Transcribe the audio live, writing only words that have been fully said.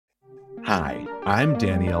Hi, I'm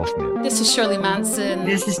Danny Elfman. This is Shirley Manson.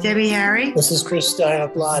 This is Debbie Harry. This is Chris Stein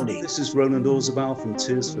of Blondie. This is Roland Orzabal from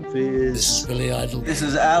Tears for Fears. This is Billy Idol. This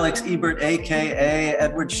is Alex Ebert, a.k.a.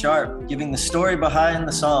 Edward Sharp, giving the story behind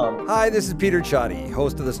the song. Hi, this is Peter Ciotti,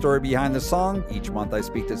 host of The Story Behind the Song. Each month I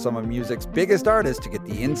speak to some of music's biggest artists to get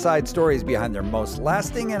the inside stories behind their most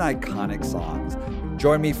lasting and iconic songs.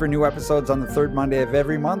 Join me for new episodes on the third Monday of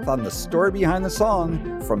every month on The Story Behind the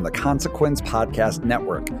Song from the Consequence Podcast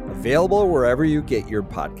Network, available wherever you get your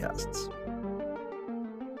podcasts.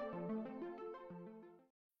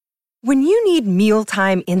 When you need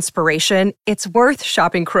mealtime inspiration, it's worth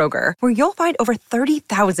shopping Kroger, where you'll find over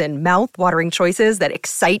 30,000 mouth-watering choices that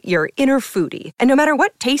excite your inner foodie. And no matter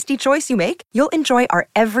what tasty choice you make, you'll enjoy our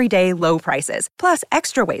everyday low prices, plus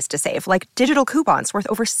extra ways to save, like digital coupons worth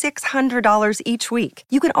over $600 each week.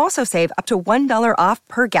 You can also save up to $1 off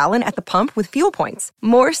per gallon at the pump with fuel points.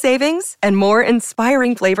 More savings and more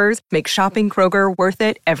inspiring flavors make shopping Kroger worth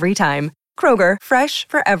it every time. Kroger, fresh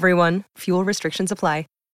for everyone. Fuel restrictions apply.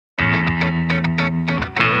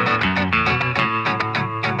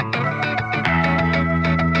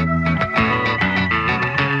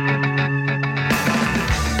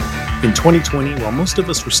 In 2020, while most of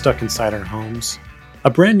us were stuck inside our homes, a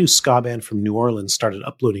brand new ska band from New Orleans started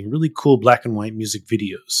uploading really cool black and white music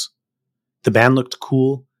videos. The band looked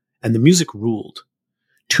cool, and the music ruled.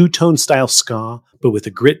 Two-tone style ska, but with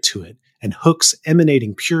a grit to it, and hooks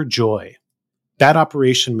emanating pure joy. Bad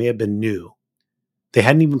Operation may have been new. They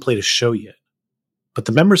hadn't even played a show yet. But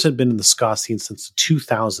the members had been in the ska scene since the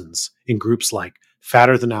 2000s in groups like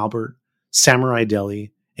Fatter Than Albert, Samurai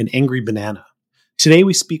Deli, and Angry Banana. Today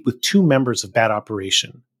we speak with two members of Bad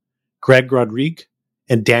Operation, Greg Rodrigue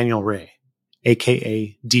and Daniel Ray,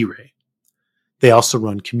 aka D-Ray. They also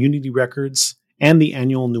run Community Records and the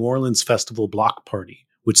annual New Orleans Festival Block Party,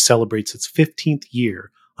 which celebrates its 15th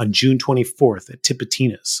year on June 24th at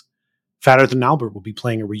Tipitina's. Fatter Than Albert will be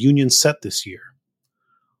playing a reunion set this year.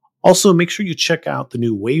 Also, make sure you check out the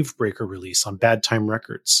new Wavebreaker release on Bad Time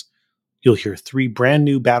Records. You'll hear 3 brand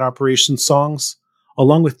new Bad Operation songs,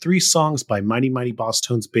 along with 3 songs by Mighty Mighty Boss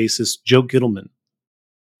Tones bassist Joe Gittleman.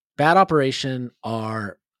 Bad Operation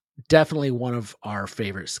are definitely one of our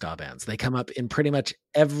favorite ska bands. They come up in pretty much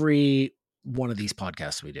every one of these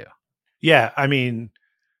podcasts we do. Yeah, I mean,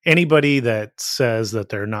 anybody that says that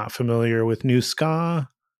they're not familiar with new ska,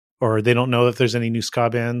 or they don't know if there's any new ska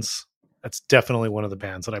bands, that's definitely one of the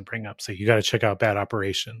bands that I bring up. So you got to check out Bad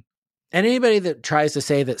Operation. And anybody that tries to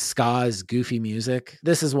say that ska is goofy music,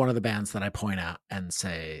 this is one of the bands that I point out and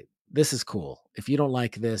say, this is cool. If you don't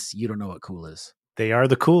like this, you don't know what cool is. They are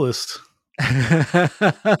the coolest.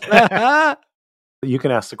 You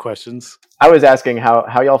can ask the questions. I was asking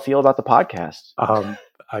how y'all feel about the podcast.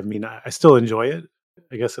 I mean, I still enjoy it.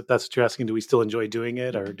 I guess if that's what you're asking, do we still enjoy doing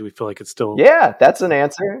it, or do we feel like it's still... Yeah, that's an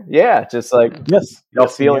answer. Yeah, just like y'all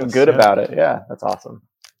feeling good about it. Yeah, that's awesome.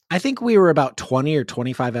 I think we were about 20 or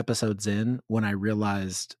 25 episodes in when I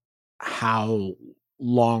realized how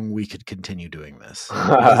long we could continue doing this.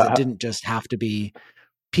 Because it didn't just have to be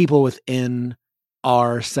people within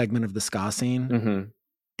our segment of the ska scene. Mm-hmm.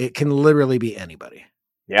 It can literally be anybody.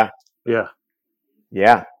 Yeah. Yeah.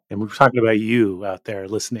 Yeah. And we're talking about you out there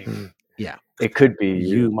listening. Mm-hmm. Yeah. It could be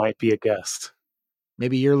you might be a guest.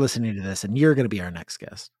 Maybe you're listening to this and you're going to be our next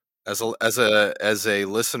guest. As a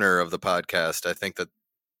listener of the podcast, I think that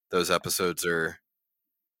those episodes are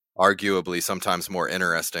arguably sometimes more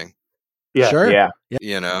interesting. Yeah. Sure. Yeah.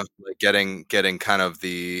 You know, like getting kind of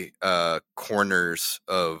the corners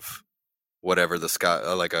of whatever the ska,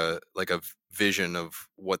 like a vision of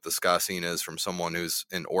what the ska scene is from someone who's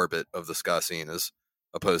in orbit of the ska scene, as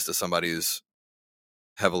opposed to somebody who's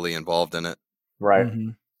heavily involved in it. Right. Mm-hmm.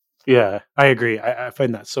 Yeah, I agree. I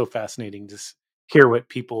find that so fascinating to hear what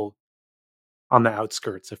people on the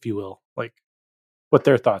outskirts, if you will, like what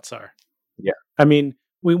their thoughts are. Yeah. I mean,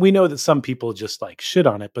 we know that some people just like shit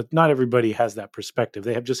on it, but not everybody has that perspective.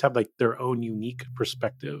 They just have like their own unique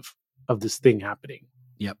perspective of this thing happening.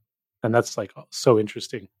 Yep. And that's like so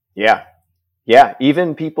interesting. Yeah. Yeah.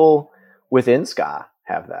 Even people within ska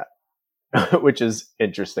have that, which is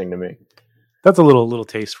interesting to me. That's a little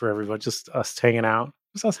taste for everybody. Just us hanging out.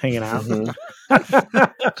 Just us hanging out.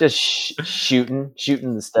 Mm-hmm. Just shooting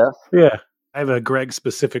the stuff. Yeah. I have a Greg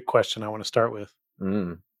specific question I want to start with.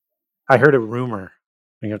 Mm. I heard a rumor.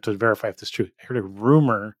 I have to verify if this is true. I heard a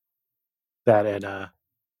rumor that at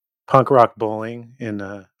Punk Rock Bowling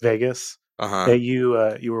in Vegas, that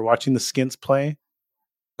you were watching the Skints play,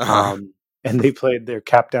 and they played their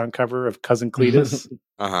Cap Down cover of Cousin Cletus,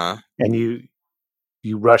 and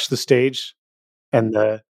you rushed the stage, and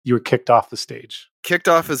the you were kicked off the stage? Kicked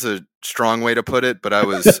off is a strong way to put it, but I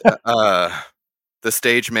was the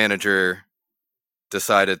stage manager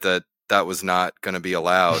decided that was not going to be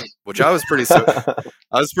allowed, which I was pretty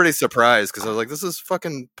surprised because I was like, this is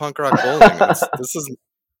fucking punk rock bowling. This is,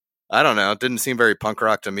 I don't know, it didn't seem very punk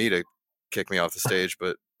rock to me to kick me off the stage,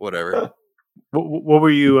 but whatever. What were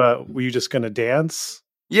you? Were you just going to dance?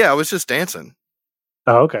 Yeah, I was just dancing.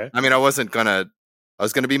 Oh, okay. I mean, I was going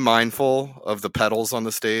to be mindful of the pedals on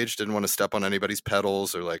the stage. Didn't want to step on anybody's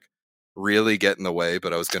pedals or like really get in the way,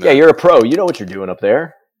 but I was going to. Yeah, you're a pro. You know what you're doing up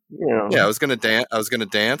there. You know. Yeah, I was going to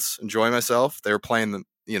dance, enjoy myself. They were playing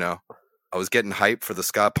I was getting hype for the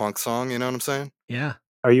ska punk song. You know what I'm saying? Yeah.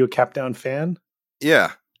 Are you a Capdown fan?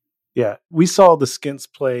 Yeah. Yeah. We saw the Skints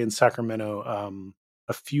play in Sacramento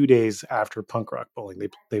a few days after Punk Rock Bowling.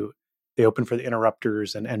 They opened for the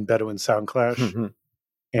Interrupters and Bedouin Sound Clash. Mm-hmm.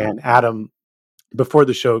 And Adam, before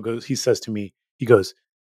the show he says to me, he goes,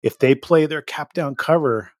 if they play their Capdown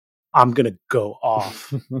cover, I'm going to go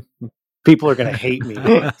off. People are going to hate me.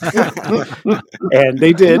 And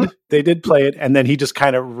they did play it. And then he just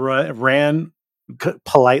kind of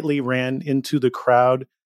politely ran into the crowd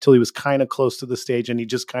till he was kind of close to the stage and he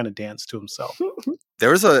just kind of danced to himself.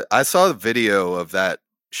 I saw a video of that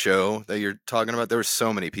show that you're talking about. There were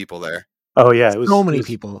so many people there. Oh yeah. So many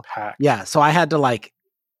people. Packed. Yeah. So I had to like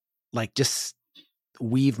just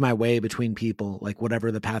weave my way between people, like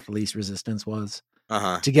whatever the path of least resistance was,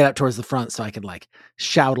 to get up towards the front so I could like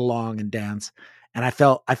shout along and dance. And I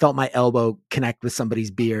felt my elbow connect with somebody's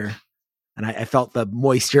beer, and I felt the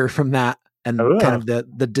moisture from that and kind of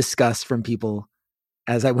the disgust from people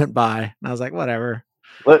as I went by. And I was like, whatever.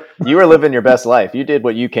 Look, you were living your best life. You did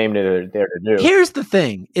what you came there to do. Here's the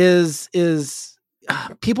thing: is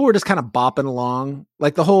people were just kind of bopping along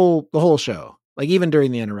like the whole show. Like even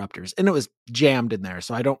during the interrupters, and it was jammed in there.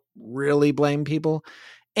 So I don't really blame people.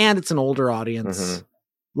 And it's an older audience. Mm-hmm.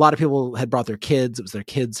 A lot of people had brought their kids. It was their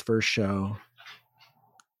kids' first show.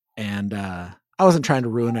 And I wasn't trying to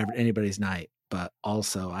ruin anybody's night, but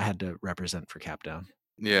also I had to represent for Capdown.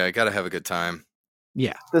 Yeah, I got to have a good time.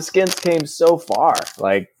 Yeah. The Skints came so far.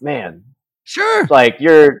 Like, man. Sure. Like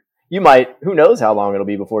who knows how long it'll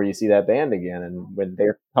be before you see that band again. And when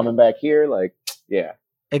they're coming back here, like, yeah.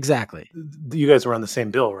 Exactly. You guys were on the same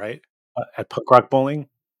bill, right? At Punk Rock Bowling?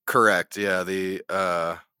 Correct. Yeah. It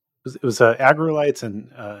was Agrolites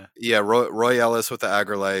and yeah, Roy Ellis with the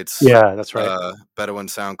Agrolites. Yeah, that's right. Bedouin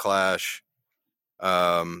Sound Clash,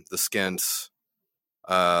 the Skints,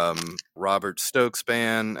 Robert Stokes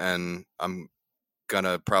band, and I'm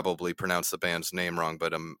gonna probably pronounce the band's name wrong,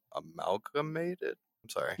 but Amalgamated. I'm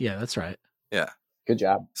sorry. Yeah, that's right. Yeah. Good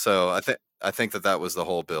job. So I think that was the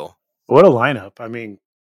whole bill. What a lineup! I mean,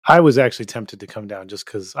 I was actually tempted to come down just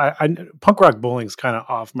because Punk Rock Bowling is kind of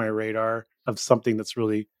off my radar of something that's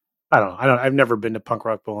really, I've never been to Punk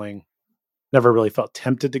Rock Bowling, never really felt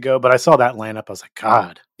tempted to go, but I saw that lineup. I was like,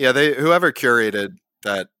 God. Yeah, whoever curated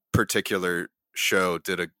that particular show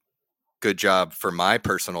did a good job for my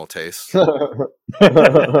personal taste. Now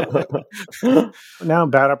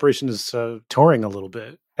Bad Operation is touring a little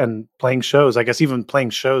bit and playing shows. I guess even playing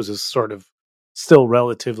shows is sort of still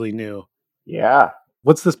relatively new. Yeah.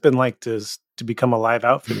 What's this been like to become a live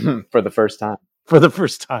outfit for the first time? For the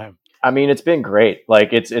first time. I mean, it's been great. Like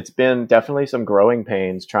it's been definitely some growing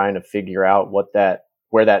pains trying to figure out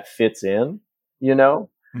where that fits in, you know,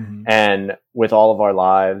 and with all of our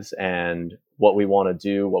lives and what we want to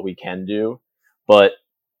do, what we can do. But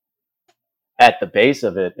at the base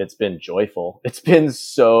of it, it's been joyful. It's been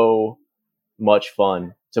so much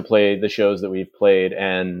fun to play the shows that we've played.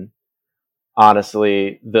 And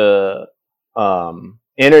honestly, the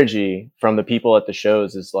energy from the people at the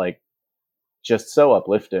shows is like just so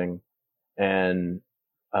uplifting. And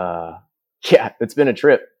yeah, it's been a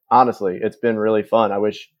trip. Honestly, it's been really fun.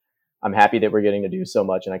 I'm happy that we're getting to do so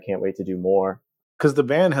much, and I can't wait to do more. Because the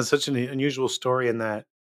band has such an unusual story in that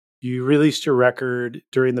you released your record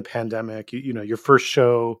during the pandemic. You know, your first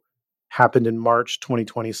show happened in March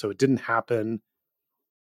 2020, so it didn't happen.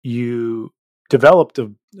 You developed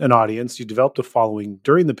an audience. You developed a following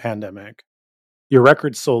during the pandemic. Your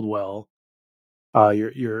record sold well.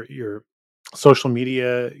 Your social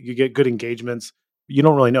media, you get good engagements. You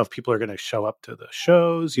don't really know if people are going to show up to the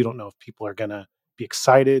shows. You don't know if people are going to be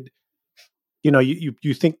excited. You know,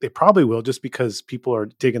 you think they probably will just because people are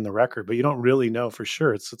digging the record, but you don't really know for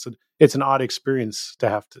sure. It's an odd experience to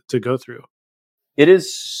have to go through. It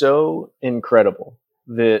is so incredible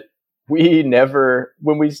that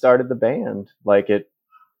when we started the band,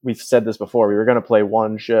 we've said this before, we were going to play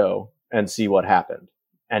one show and see what happened.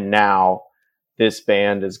 And now this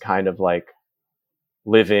band is kind of like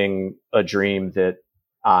living a dream that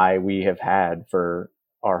we have had for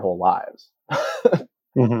our whole lives.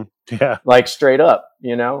 Mm-hmm. Yeah. Like straight up,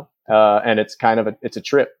 you know? And it's kind of it's a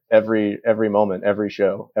trip every moment, every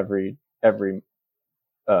show, every everything.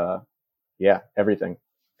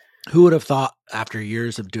 Who would have thought after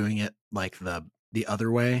years of doing it like the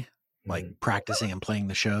other way, like practicing and playing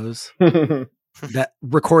the shows, that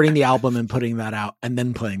recording the album and putting that out and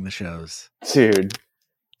then playing the shows, dude,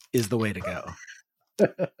 is the way to go.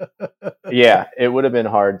 Yeah, it would have been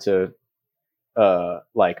hard to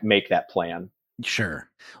like make that plan. Sure.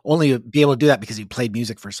 Only be able to do that because you played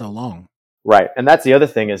music for so long. Right. And that's the other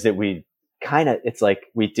thing is that it's like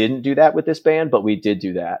we didn't do that with this band, but we did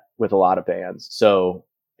do that with a lot of bands. So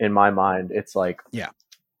in my mind, it's like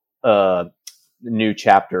a new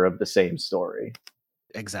chapter of the same story.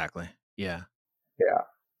 Exactly. Yeah. Yeah.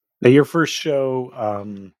 Now, your first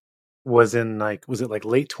show was it like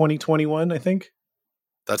late 2021, I think?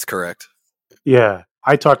 That's correct. Yeah.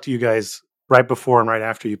 I talked to you guys right before and right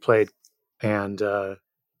after you played, and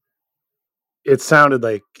it sounded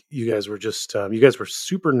like you guys were just you guys were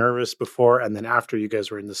super nervous before, and then after you guys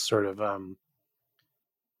were in this sort of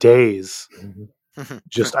daze.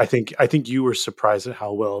 Just I think you were surprised at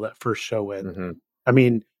how well that first show went. Mm-hmm. I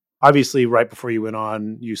mean, obviously right before you went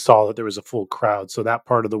on, you saw that there was a full crowd, so that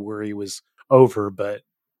part of the worry was over, but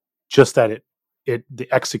just that the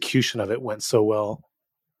execution of it went so well.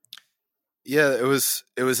 Yeah, it was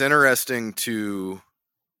interesting to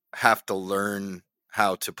have to learn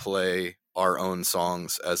how to play our own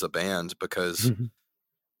songs as a band, because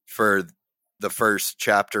for the first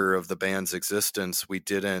chapter of the band's existence, we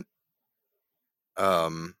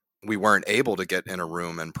weren't able to get in a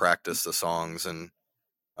room and practice the songs. And,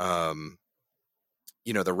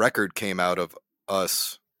 the record came out of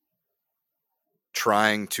us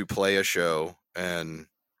trying to play a show and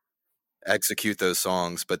execute those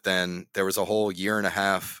songs. But then there was a whole 1.5 year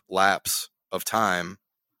lapse of time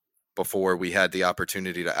before we had the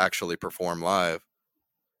opportunity to actually perform live.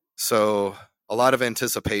 So a lot of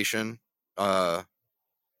anticipation,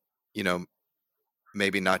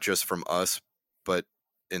 maybe not just from us, but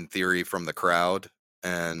in theory from the crowd.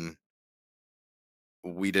 And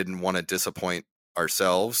we didn't want to disappoint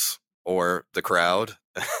ourselves or the crowd.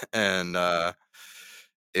 And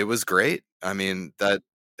it was great. I mean, that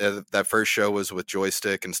first show was with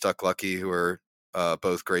Joystick and Stuck Lucky, who are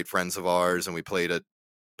both great friends of ours. And we played at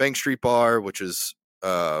Bank Street Bar, which is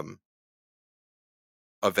a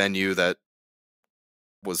venue that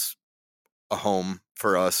was a home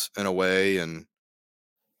for us in a way. And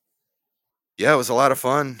yeah, it was a lot of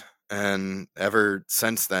fun. And ever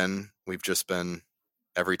since then, we've just been,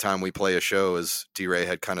 every time we play a show, as D-Ray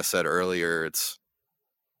had kind of said earlier, it's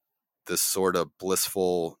this sort of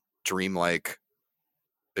blissful, dreamlike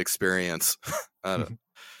experience. I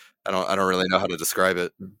don't really know how to describe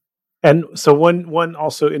it. And so one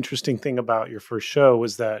also interesting thing about your first show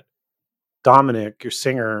was that Dominic, your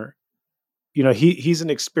singer, he's an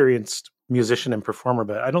experienced musician and performer,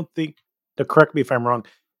 but I don't think, to correct me if I'm wrong,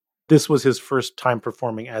 this was his first time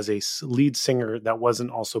performing as a lead singer that wasn't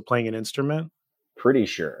also playing an instrument. Pretty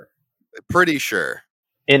sure.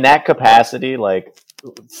 In that capacity, like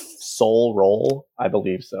sole role, I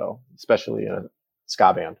believe so, especially in a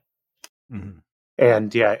ska band. Mm-hmm.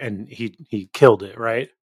 And yeah, and he killed it, right?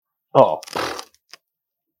 Oh,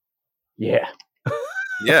 yeah.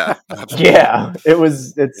 Yeah. Yeah.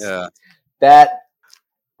 It's that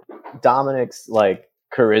Dominic's like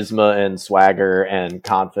charisma and swagger and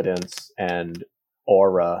confidence and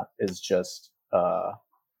aura is just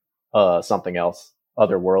something else,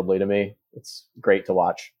 otherworldly to me. It's great to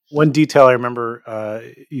watch. One detail I remember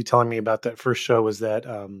you telling me about that first show was that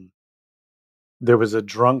there was a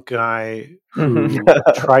drunk guy who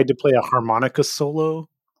tried to play a harmonica solo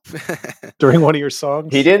during one of your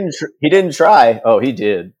songs. He didn't try. Oh, he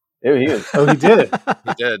did. He did.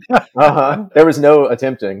 He did. There was no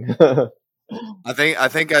attempting. I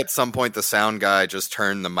think at some point the sound guy just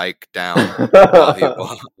turned the mic down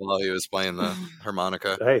while he was playing the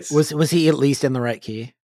harmonica. Nice. Was he at least in the right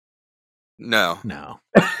key? No,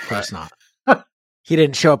 of course not. He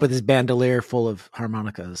didn't show up with his bandolier full of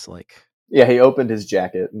harmonicas. Like, yeah, he opened his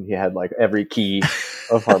jacket and he had like every key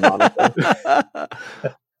of harmonica.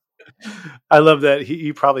 I love that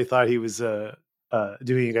he probably thought he was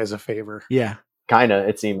doing you guys a favor. Yeah, kind of.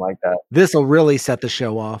 It seemed like that. This will really set the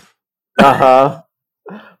show off. But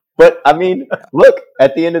I mean, look,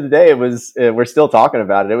 at the end of the day, it was we're still talking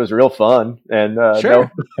about it. It was real fun, and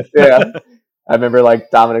sure. Yeah, I remember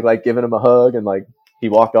like Dominic like giving him a hug, and like he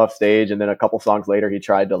walked off stage, and then a couple songs later, he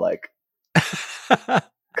tried to like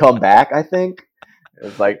come back. I think it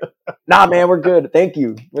was like, nah, man, we're good. Thank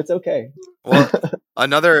you. It's okay. Well,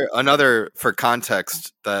 Another for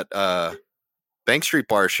context, that Bank Street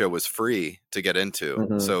Bar show was free to get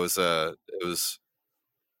into, so it was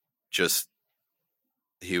just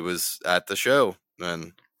he was at the show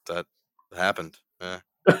and that happened. Yeah.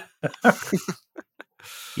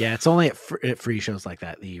 Yeah, it's only at free shows like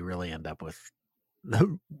that you really end up with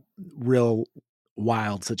the real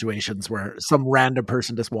wild situations where some random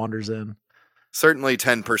person just wanders in. Certainly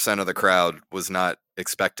 10% of the crowd was not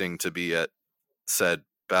expecting to be at said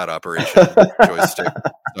Bad Operation Joystick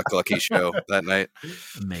Duck Lucky show that night.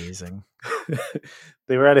 Amazing.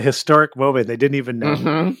 They were at a historic moment. They didn't even know.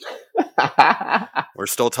 Mm-hmm. We're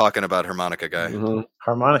still talking about Harmonica Guy. Mm-hmm.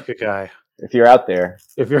 Harmonica Guy. If you're out there.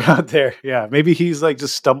 Yeah. Maybe he's like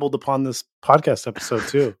just stumbled upon this podcast episode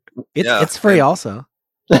too. It's free also.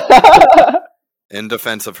 In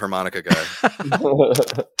defense of Harmonica Guy.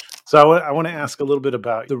 So I want to ask a little bit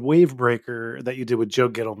about the Wave Breaker that you did with Joe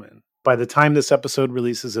Gittleman. By the time this episode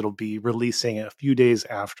releases, it'll be releasing a few days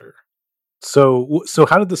after. So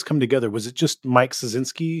how did this come together? Was it just Mike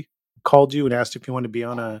Szynski called you and asked if you wanted to be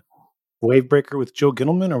on a Wave Breaker with Joe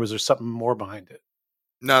Gittleman, or was there something more behind it?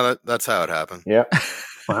 No, that's how it happened. Yep.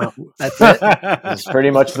 Wow. That's it. That's pretty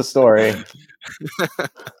much the story.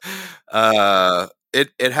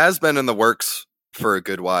 It has been in the works for a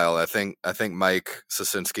good while. I think Mike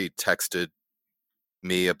Szynski texted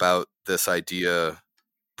me about this idea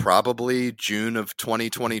probably June of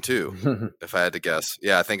 2022, if I had to guess.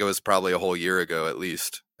 Yeah, I think it was probably a whole year ago at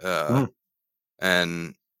least. And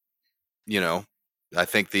I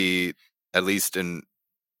think at least in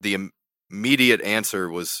the immediate answer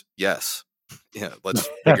was yes. Yeah, let's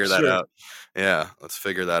figure that out. Yeah, let's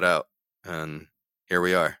figure that out. And here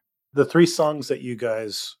we are. The 3 songs that you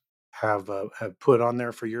guys have put on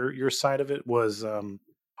there for your side of it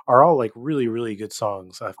are all like really, really good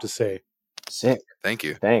songs, I have to say. Sick. Thank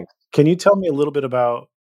you. Thanks. Can you tell me a little bit about,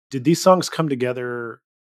 did these songs come together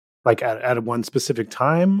like at one specific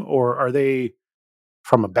time, or are they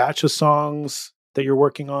from a batch of songs that you're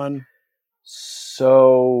working on?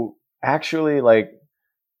 So actually, like,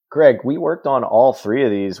 Greg, we worked on all 3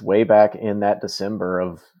 of these way back in that December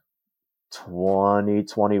of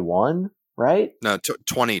 2021, right? No,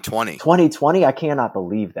 2020. 2020? I cannot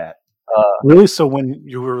believe that. Really? So when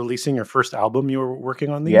you were releasing your first album, you were working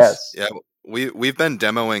on these? Yes. Yeah, we've been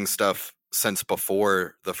demoing stuff since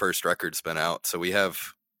before the first record's been out, so we have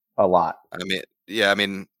a lot. I mean,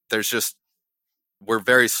 we're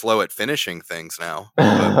very slow at finishing things now,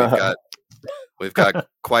 but we've got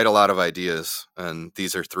quite a lot of ideas, and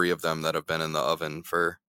these are 3 of them that have been in the oven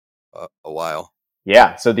for a while.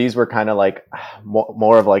 Yeah, so these were kind of like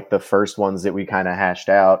more of like the first ones that we kind of hashed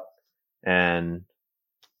out, and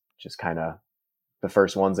just kind of the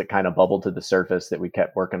first ones that kind of bubbled to the surface that we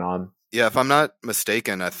kept working on. Yeah, if I'm not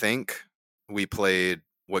mistaken, I think we played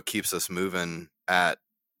What Keeps Us Moving at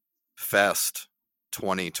Fest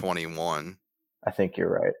 2021. I think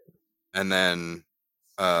you're right. And then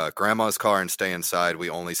Grandma's Car and Stay Inside,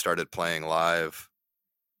 we only started playing live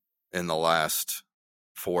in the last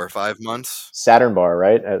 4 or 5 months. Saturn Bar,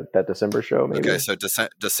 right? At that December show, maybe? Okay, so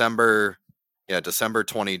December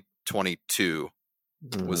 2022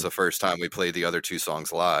 was the first time we played the other 2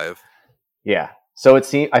 songs live. Yeah. So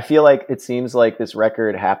I feel like it seems like this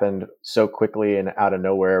record happened so quickly and out of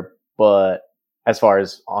nowhere, but as far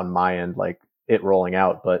as on my end, like it rolling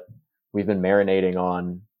out, but we've been marinating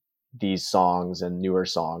on these songs and newer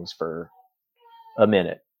songs for a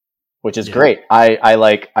minute, which is great.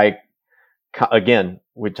 Again,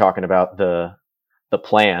 we're talking about the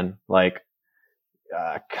plan, like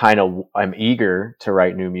I'm eager to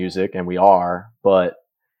write new music, and we are, but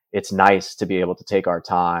it's nice to be able to take our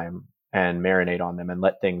time and marinate on them and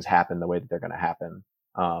let things happen the way that they're going to happen.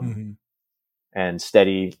 And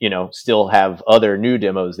steady, still have other new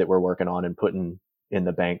demos that we're working on and putting in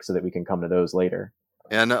the bank so that we can come to those later.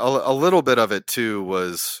 And a little bit of it too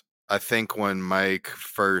was, I think when Mike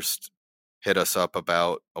first hit us up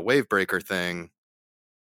about a Wave Breaker thing,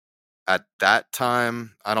 at that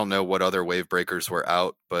time, I don't know what other Wave Breakers were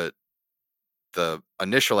out, but the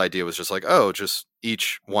initial idea was just like, just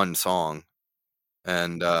each one song.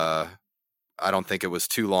 And I don't think it was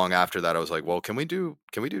too long after that I was like, well, can we do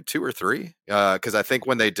 2 or 3? Because I think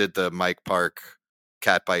when they did the Mike Park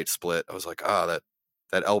Catbite split, I was like, that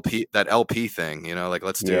LP thing, like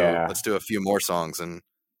let's do a few more songs. And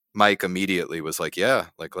Mike immediately was like, yeah,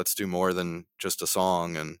 like let's do more than just a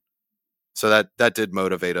song. And so that did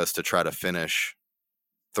motivate us to try to finish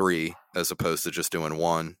 3 as opposed to just doing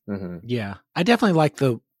 1. Mm-hmm. Yeah, I definitely like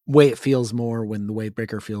the way it feels more when the Wave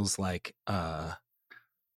Breaker feels like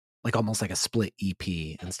almost like a split EP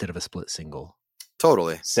instead of a split single.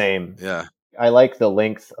 Totally. Same. Yeah. I like the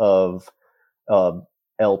length of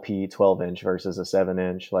LP 12-inch versus a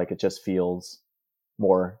 7-inch. Like, it just feels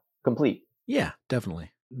more complete. Yeah,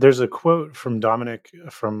 definitely. There's a quote from Dominic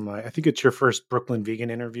from, I think it's your first Brooklyn Vegan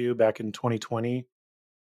interview back in 2020,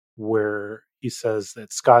 where he says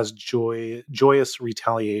that ska's joyous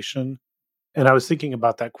retaliation. And I was thinking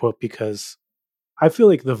about that quote because I feel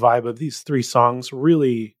like the vibe of these three songs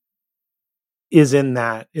really is in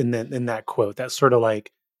that quote. That sort of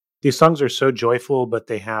like, these songs are so joyful, but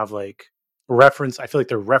they have like reference. I feel like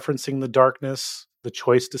they're referencing the darkness, the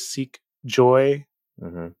choice to seek joy.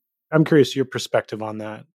 Mm-hmm. I'm curious your perspective on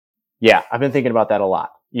that. Yeah, I've been thinking about that a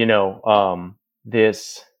lot.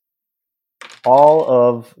 This, all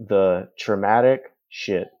of the traumatic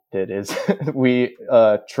shit that is we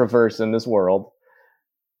traverse in this world,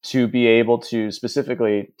 to be able to,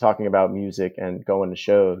 specifically talking about music and going to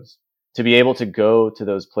shows, to be able to go to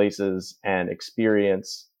those places and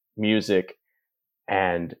experience music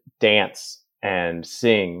and dance and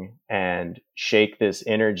sing and shake this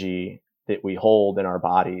energy that we hold in our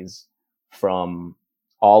bodies from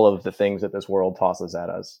all of the things that this world tosses at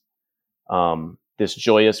us. This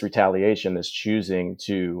joyous retaliation, this choosing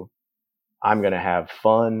to, I'm going to have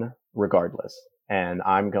fun regardless, and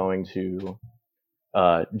I'm going to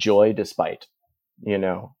joy despite,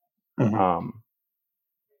 Mm-hmm.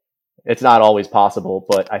 It's not always possible,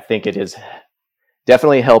 but I think it has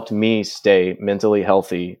definitely helped me stay mentally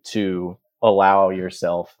healthy, to allow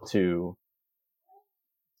yourself to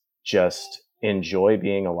just enjoy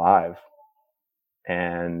being alive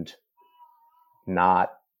and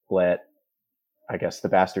not let, I guess, the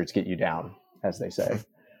bastards get you down, as they say.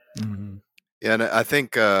 Mm-hmm. Yeah, and I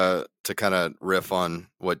think to kind of riff on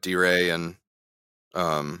what D-Ray and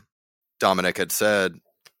Dominic had said,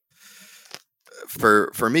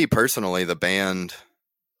 for me personally, the band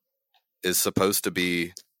is supposed to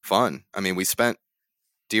be fun. I mean, we spent,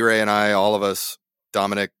 D-Ray and I, all of us,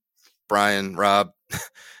 Dominic, Brian, Rob,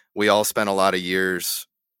 we all spent a lot of years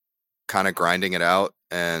kind of grinding it out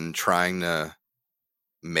and trying to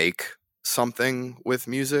make something with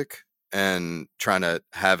music and trying to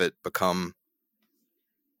have it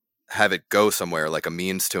go somewhere, like a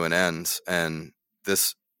means to an end. And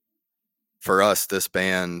this, for us, this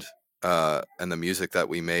band and the music that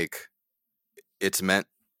we make, it's meant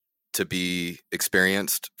to be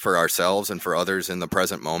experienced for ourselves and for others in the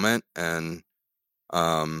present moment. And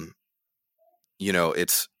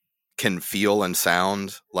it's can feel and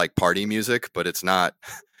sound like party music, but it's not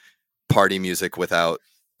party music without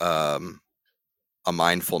a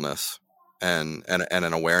mindfulness and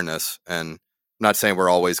an awareness. And I'm not saying we're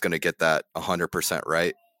always going to get that 100%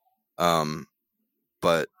 right,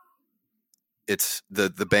 but it's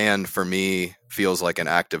the band for me feels like an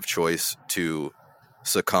active choice to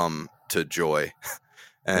succumb to joy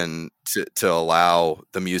and to allow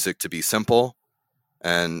the music to be simple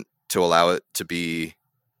and to allow it to be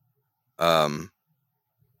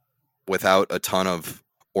without a ton of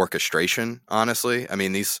orchestration, honestly. I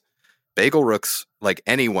mean, these Bagel Rooks, like,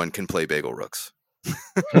 anyone can play Bagel Rooks.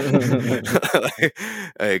 I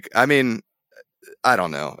mean, I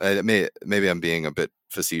don't know. Maybe I'm being a bit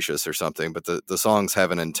facetious or something, but the songs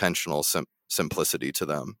have an intentional simplicity to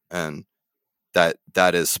them, and that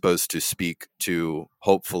is supposed to speak to,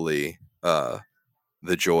 hopefully, the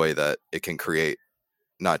joy that it can create,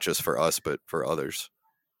 not just for us, but for others.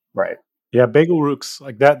 Right. Yeah, Bagel Rooks,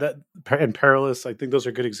 like that and Perilous, I think those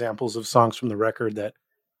are good examples of songs from the record that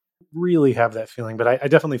really have that feeling. But I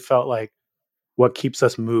definitely felt like What Keeps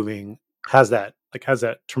Us Moving has that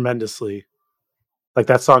tremendously. Like,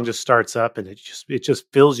 that song just starts up and it just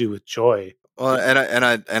fills you with joy. Well,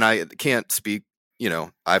 and I can't speak,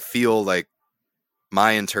 I feel like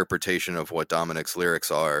my interpretation of what Dominic's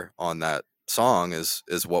lyrics are on that song is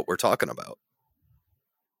what we're talking about.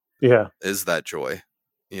 Yeah. Is that joy,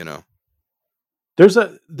 There's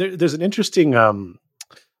an interesting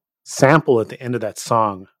sample at the end of that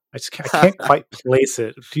song. I can't quite place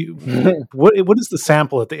it. What is the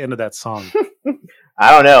sample at the end of that song?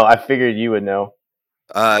 I don't know. I figured you would know.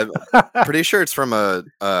 Pretty sure it's from a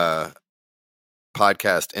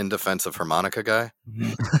podcast, In Defense of Harmonica Guy.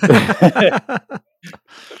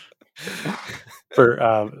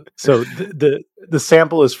 So the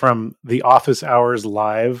sample is from the Office Hours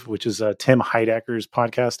Live, which is Tim Heidecker's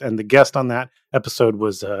podcast, and the guest on that episode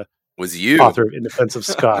was you, author of In Defense of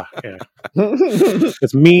Ska. Yeah.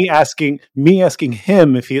 It's me asking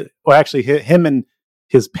him if him and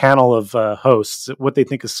his panel of hosts what they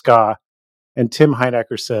think of ska, and Tim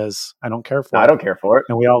Heidecker says, "I don't care for it. I don't care for it,"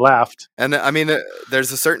 and we all laughed. And I mean,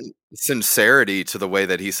 there's a certain sincerity to the way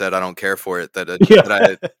that he said, "I don't care for it." That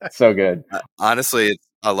so good. Honestly,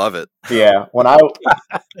 I love it. Yeah, when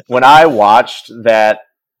I watched that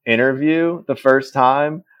interview the first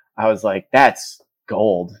time, I was like, "That's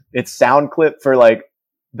gold." It's sound clip for like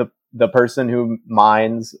the person who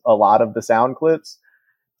mines a lot of the sound clips.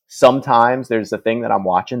 Sometimes there's a thing that I'm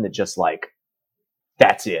watching that just like,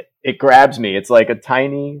 that's it. It grabs me. It's like a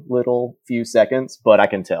tiny little few seconds, but I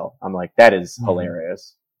can tell. I'm like, that is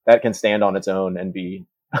hilarious. That can stand on its own and be.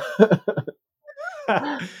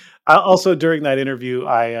 Also, during that interview,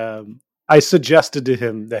 I suggested to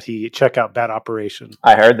him that he check out Bad Operation.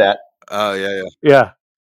 I heard that. Oh yeah. Yeah.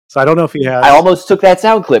 So I don't know if he has. I almost took that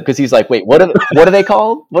sound clip because he's like, wait, what are they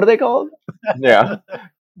called? What are they called? Yeah.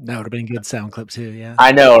 That would have been a good sound clip too. Yeah.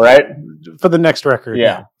 I know, right? For the next record.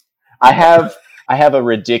 Yeah. I have a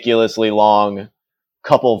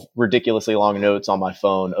couple ridiculously long notes on my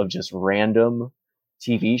phone of just random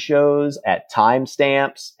TV shows at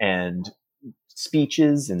timestamps and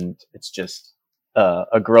speeches, and it's just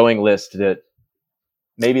a growing list that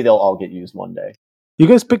maybe they'll all get used one day. You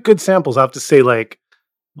guys pick good samples. I have to say, like,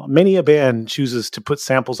 many a band chooses to put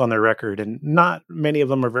samples on their record, and not many of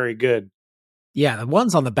them are very good. Yeah, the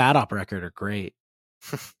ones on the Bad Op record are great.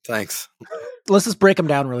 Thanks. Let's just break them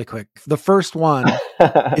down really quick. The first one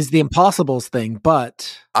is the Impossibles thing,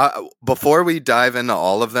 but before we dive into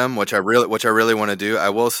all of them, which I really want to do, I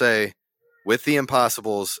will say, with the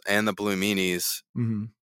Impossibles and the Blue Meanies,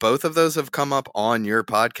 both of those have come up on your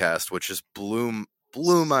podcast, which just blew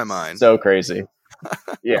my mind. So crazy.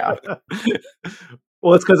 Yeah.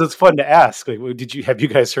 Well, it's because it's fun to ask. Like, have you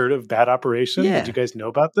guys heard of Bad Operation? Yeah. Did you guys know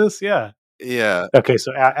about this? Yeah. Yeah. Okay,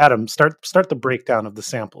 so Adam, start the breakdown of the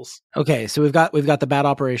samples. Okay, so we've got the Bad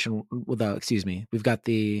Operation. We've got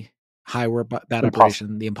the Bad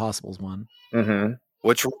Operation, the Impossibles one,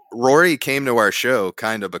 which Rory came to our show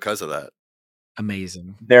kind of because of that.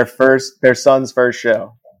 Amazing. Their son's first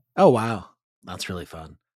show. Oh wow, that's really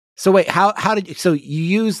fun. So wait, how did you? So you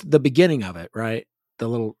used the beginning of it, right? The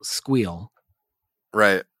little squeal,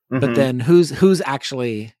 right? But then who's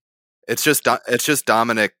actually? It's just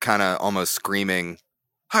Dominic kind of almost screaming,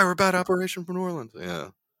 "Hi, we're Bad Operation from New Orleans." Yeah.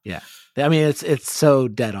 Yeah. I mean, it's so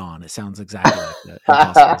dead on. It sounds exactly like the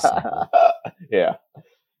Impossible. Yeah.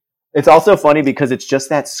 It's also funny because it's just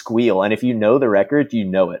that squeal, and if you know the record, you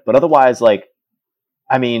know it. But otherwise, like,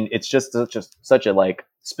 I mean, it's just such a like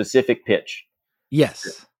specific pitch.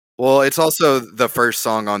 Yes. Well, it's also the first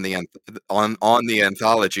song on the on the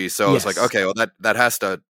anthology, so it's like, okay, well that has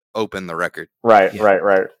to open the record. Right, yeah.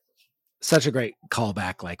 Right. Such a great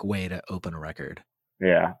callback, like way to open a record.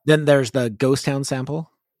 Yeah. Then there's the Ghost Town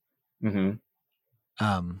sample. This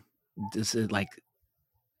is like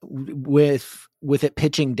with it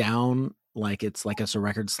pitching down, like it's like it's a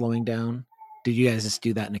record slowing down. Did you guys just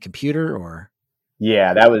do that in a computer or?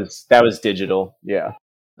 Yeah, that was digital. Yeah.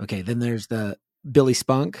 Okay, then there's the Billy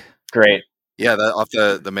Spunk. Great. Yeah, that off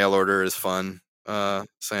the mail order is fun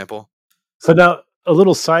sample. So now a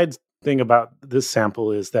little side thing about this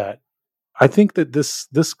sample is that I think that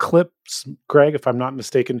this clip, Greg, if I'm not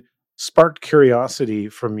mistaken, sparked curiosity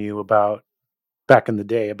from you about back in the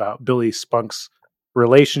day about Billy Spunk's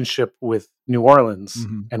relationship with New Orleans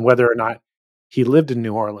and whether or not he lived in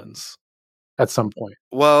New Orleans at some point.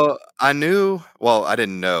 Well, I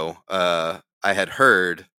didn't know. I had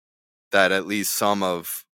heard that at least some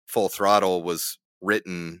of Full Throttle was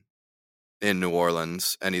written in New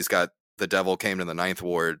Orleans, and he's got The Devil Came to the Ninth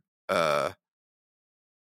Ward,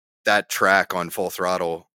 that track on Full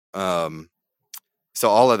Throttle. So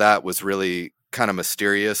all of that was really kind of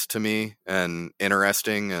mysterious to me and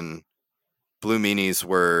interesting, and Blue Meanies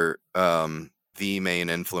were the main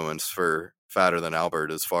influence for Fatter Than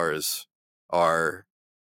Albert as far as our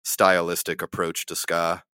stylistic approach to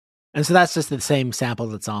ska. And so that's just the same sample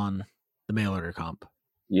that's on the mail order comp.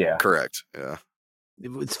 Yeah. Correct. Yeah.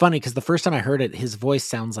 It's funny because the first time I heard it, his voice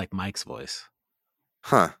sounds like Mike's voice.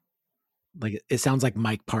 Huh. Like it sounds like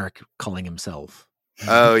Mike Park calling himself.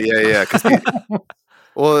 Oh yeah.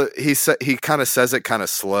 Well, he kind of says it kind of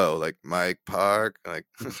slow, like Mike Park, like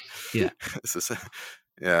yeah.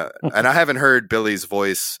 Yeah. And I haven't heard Billy's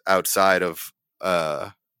voice outside of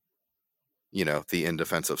the In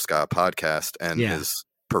Defense of Ska podcast and his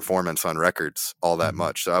performance on records all that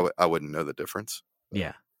much, so I wouldn't know the difference.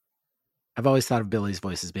 Yeah, I've always thought of Billy's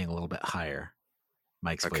voice as being a little bit higher,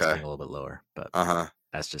 Mike's voice being a little bit lower, but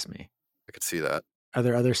that's just me. I could see that. Are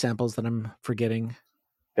there other samples that I'm forgetting?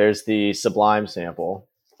 There's the Sublime sample.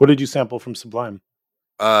 What did you sample from Sublime?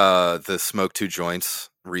 The Smoke Two Joints,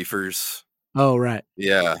 Reefers. Oh, right.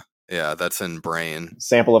 Yeah, that's in Brain.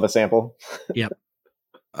 Sample of a sample. Yep.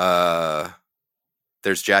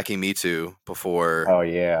 There's Jackie Me Too before. Oh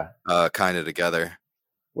yeah. Kind of Together.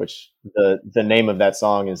 which the name of that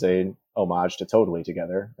song is a homage to Totally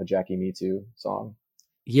Together, a Jackie Me Too song.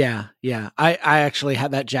 Yeah. I actually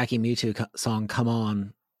had that Jackie Me Too song come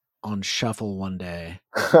on shuffle one day,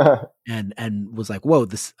 and was like, "Whoa!"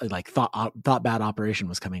 This like thought Bad Operation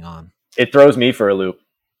was coming on. It throws me for a loop.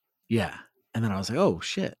 Yeah, and then I was like, "Oh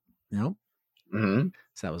shit!" Mm-hmm.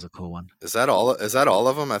 So that was a cool one. Is that all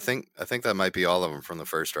of them? I think that might be all of them from the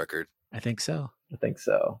first record. I think so.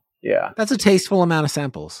 Yeah. That's a tasteful amount of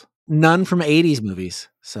samples. None from 80s movies.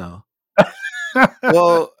 So,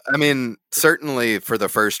 well, I mean, certainly for the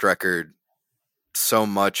first record, so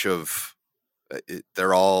much of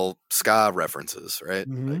they're all ska references, right?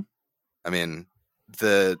 Mm-hmm. Like, I mean,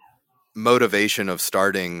 the motivation of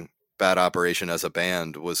starting Bad Operation as a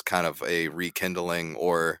band was kind of a rekindling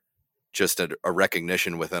or just a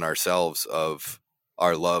recognition within ourselves of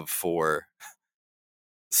our love for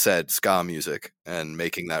said ska music, and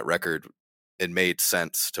making that record, it made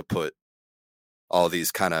sense to put all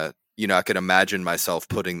these kind of, I could imagine myself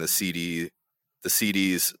putting the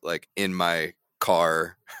CDs like in my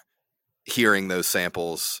car, hearing those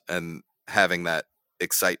samples and having that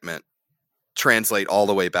excitement translate all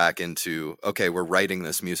the way back into, okay, we're writing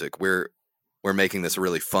this music. We're making this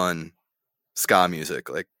really fun ska music.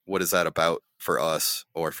 Like, what is that about for us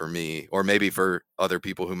or for me, or maybe for other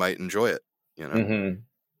people who might enjoy it, Mm-hmm.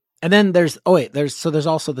 And then there's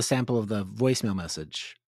also the sample of the voicemail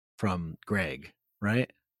message from Greg,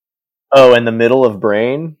 right? Oh, in the middle of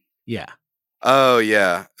Brain? Yeah. Oh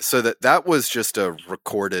yeah. So that was just a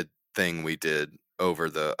recorded thing we did over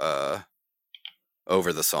the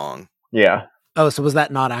song. Yeah. Oh, so was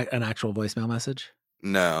that not an actual voicemail message?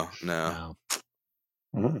 No.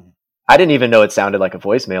 Mm-hmm. I didn't even know it sounded like a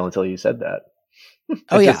voicemail until you said that.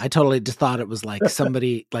 Oh yeah, I totally just thought it was like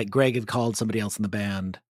somebody, like Greg had called somebody else in the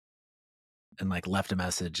band and like left a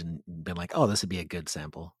message and been like, "Oh, this would be a good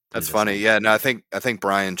sample." That's funny. Yeah, no, I think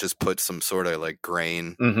Brian just put some sort of like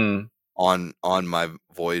grain on my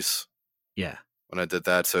voice. Yeah. When I did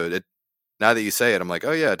that, so now that you say it, I'm like,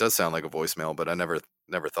 oh yeah, it does sound like a voicemail, but I never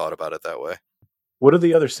thought about it that way. What are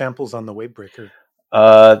the other samples on the Wavebreaker?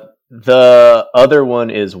 The other one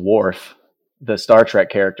is Worf, the Star Trek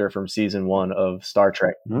character from season 1 of Star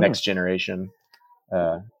Trek Next Generation.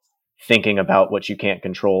 Thinking about what you can't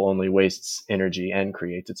control only wastes energy and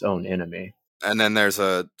creates its own enemy. And then there's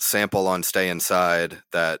a sample on Stay Inside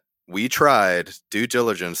that we tried due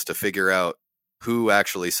diligence to figure out who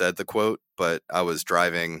actually said the quote, but I was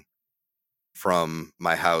driving from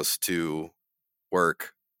my house to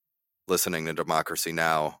work listening to Democracy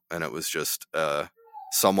Now! And it was just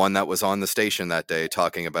someone that was on the station that day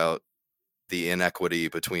talking about the inequity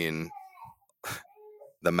between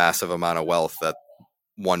the massive amount of wealth that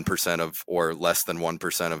 1% of, or less than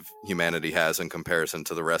 1% of humanity has in comparison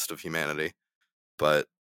to the rest of humanity. But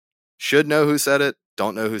should know who said it,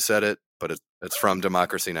 don't know who said it, but it's from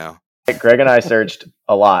Democracy Now! Greg and I searched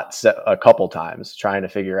a couple times trying to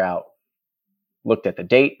figure out, looked at the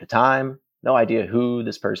date, the time, no idea who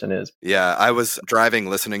this person is. Yeah, I was driving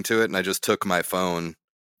listening to it and I just took my phone.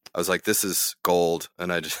 I was like, this is gold.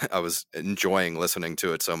 And I was enjoying listening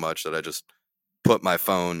to it so much that I just put my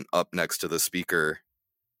phone up next to the speaker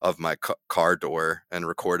of my car door and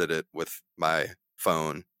recorded it with my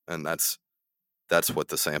phone. And that's what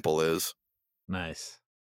the sample is. Nice.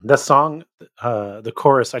 The song, the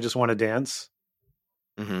chorus, "I Just Want to Dance."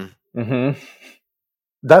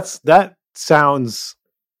 That sounds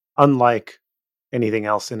unlike anything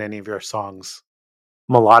else in any of your songs.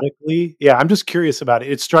 Melodically, yeah, I'm just curious about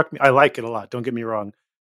it. It struck me. I like it a lot. Don't get me wrong,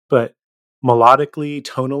 but melodically,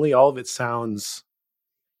 tonally, all of it sounds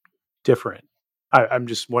different. I'm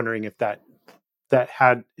just wondering if that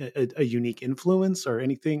had a unique influence or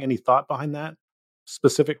anything. Any thought behind that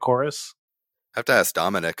specific chorus? I have to ask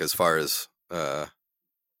Dominic as far as the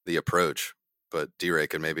approach, but D-Ray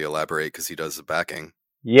could maybe elaborate because he does the backing.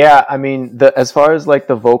 Yeah, I mean, as far as like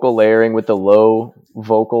the vocal layering with the low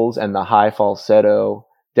vocals and the high falsetto,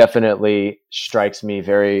 definitely strikes me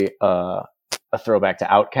very a throwback to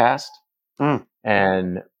Outkast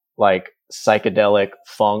and like psychedelic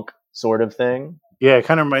funk sort of thing. Yeah, it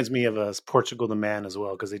kind of reminds me of Portugal the Man as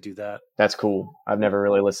well, because they do that. That's cool. I've never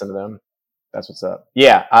really listened to them. That's what's up.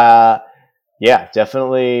 Yeah,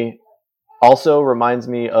 definitely. Also reminds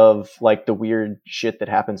me of like the weird shit that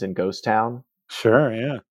happens in Ghost Town. Sure,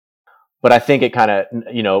 yeah. But I think it kind of,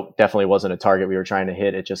 definitely wasn't a target we were trying to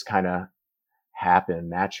hit. It just kind of happened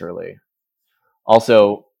naturally.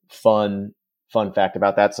 Also, fun fact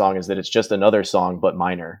about that song is that it's just another song, but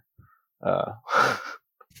minor.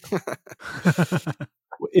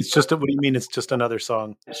 It's just, what do you mean it's just another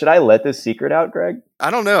song? Should I let this secret out, Greg?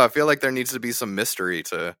 I don't know. I feel like there needs to be some mystery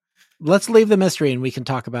to. Let's leave the mystery and we can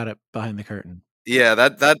talk about it behind the curtain. Yeah,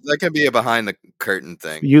 that can be a behind the curtain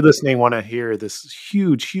thing. You listening want to hear this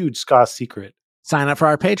huge ska secret. Sign up for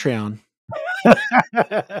our Patreon.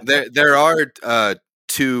 There are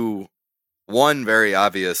two, one very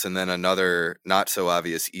obvious and then another not so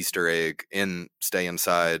obvious Easter egg in Stay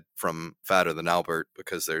Inside from Fatter Than Albert,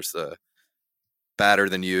 because there's the fatter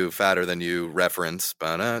than you reference.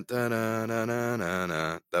 That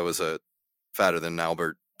was a Fatter Than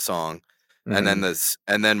Albert song. Mm-hmm.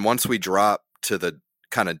 And then once we drop to the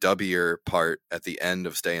kind of dubbier part at the end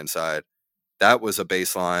of Stay Inside, that was a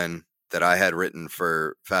bass line that I had written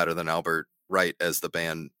for Fatter Than Albert right as the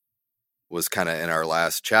band was kind of in our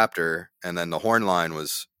last chapter. And then the horn line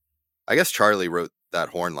was, I guess Charlie wrote that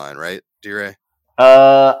horn line, right, D-Ray?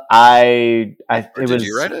 Did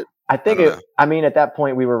you write it? I think I mean, at that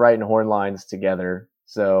point we were writing horn lines together.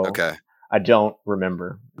 So okay. I don't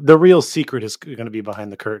remember. The real secret is going to be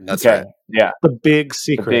behind the curtain. That's okay. Right. Yeah. The big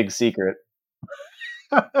secret.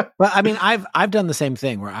 But I mean, I've done the same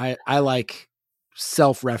thing where I like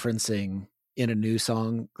self-referencing in a new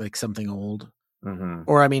song, like something old. Mm-hmm.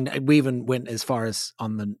 Or I mean, we even went as far as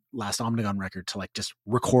on the last Omnigon record to like just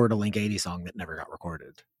record a Link 80 song that never got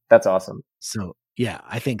recorded. That's awesome. So yeah,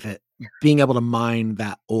 I think that being able to mine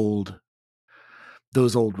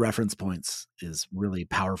those old reference points is really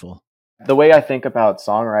powerful. The way I think about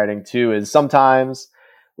songwriting too is sometimes,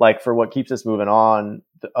 like, for what keeps us moving on,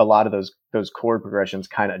 a lot of those chord progressions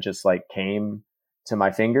kind of just like came to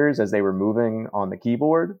my fingers as they were moving on the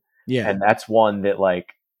keyboard. Yeah. And that's one that,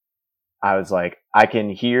 like, I was like, I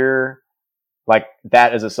can hear, like,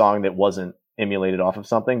 that is a song that wasn't emulated off of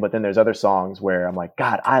something, but then there's other songs where I'm like,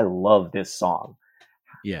 God, I love this song.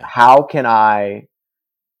 Yeah. How can I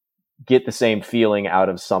get the same feeling out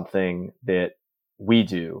of something that we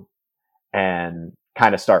do and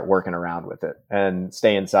kind of start working around with it? And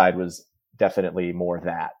Stay Inside was definitely more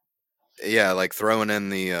that. Yeah, like throwing in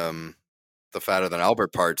the Fatter Than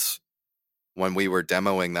Albert parts when we were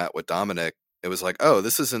demoing that with Dominic, it was like, oh,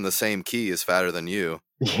 this is in the same key as Fatter Than You.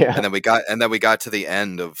 Yeah. And then we got to the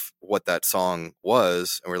end of what that song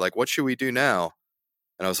was, and we're like, what should we do now?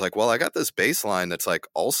 And I was like, well, I got this bass line that's like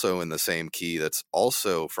also in the same key, that's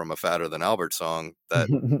also from a Fatter Than Albert song that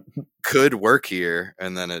could work here.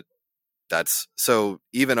 And then so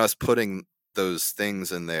even us putting those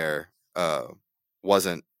things in there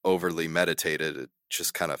wasn't overly meditated. It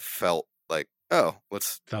just kind of felt like, oh,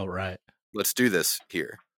 felt right. Let's do this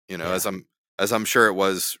here. You know, as I'm sure it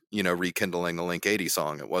was, you know, rekindling the Link 80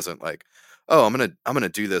 song. It wasn't like, oh, I'm gonna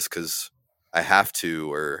do this because I have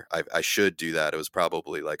to, or I should do that. It was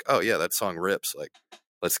probably like, oh yeah, that song rips. Like,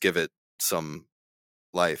 let's give it some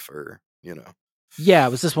life, or, you know. Yeah,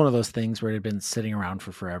 it was just one of those things where it had been sitting around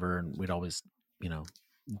for forever, and we'd always, you know,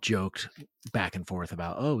 joked back and forth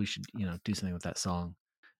about, oh, we should, you know, do something with that song.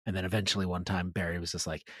 And then eventually one time Barry was just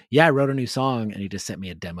like, yeah, I wrote a new song. And he just sent me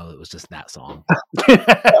a demo that was just that song.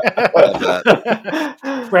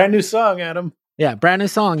 Brand new song, Adam. Yeah, brand new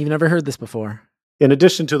song. You've never heard this before. In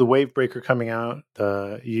addition to the Wavebreaker coming out,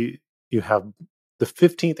 you have the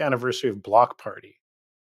 15th anniversary of Block Party.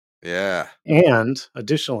 Yeah. And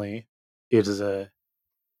additionally, it is a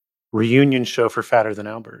reunion show for Fatter Than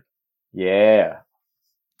Albert. Yeah.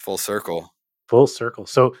 Full circle.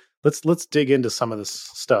 So let's dig into some of this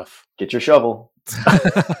stuff. Get your shovel.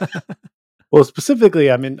 Well,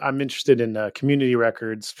 specifically, I'm interested in Community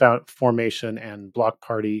Records, Formation, and Block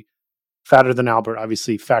Party. Fatter Than Albert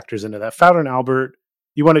obviously factors into that. Fatter Than Albert,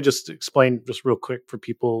 you want to just explain just real quick for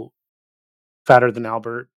people, Fatter Than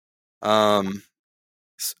Albert?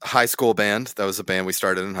 High school band. That was a band we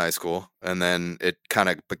started in high school, and then it kind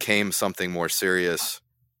of became something more serious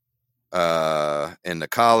into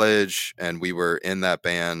college, and we were in that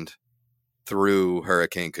band through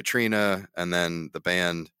Hurricane Katrina, and then the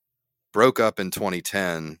band broke up in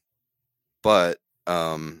 2010, but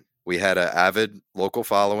we had an avid local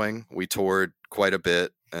following. We toured quite a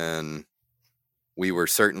bit, and we were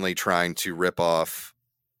certainly trying to rip off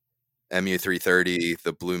MU330,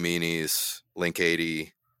 the Blue Meanies, Link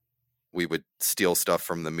 80. We would steal stuff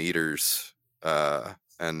from the meters,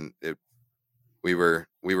 and we were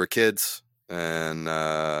kids, and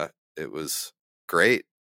it was great.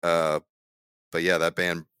 But yeah, that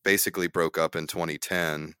band basically broke up in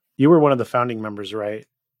 2010. You were one of the founding members, right?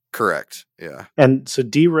 Correct. Yeah. And so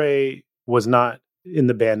D-Ray was not in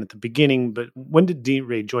the band at the beginning, but when did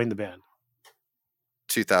D-Ray join the band?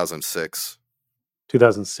 2006.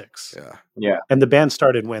 2006. Yeah. Yeah. And the band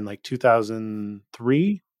started when, like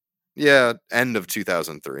 2003? Yeah, end of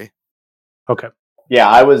 2003. Okay. Yeah,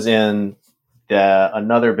 I was in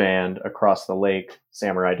another band across the lake,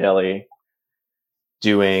 Samurai Deli,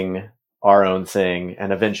 doing our own thing,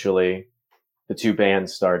 and eventually the two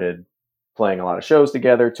bands started playing a lot of shows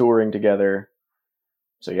together, touring together.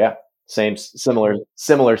 So yeah,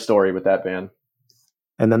 similar story with that band.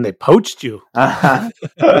 And then they poached you.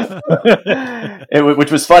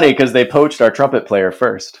 Which was funny because they poached our trumpet player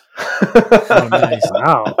first. Oh, nice.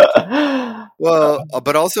 Wow. Well,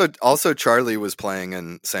 but also Charlie was playing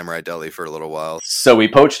in Samurai Deli for a little while. So we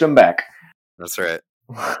poached him back. That's right.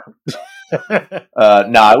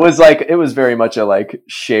 It was very much a like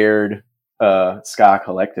shared ska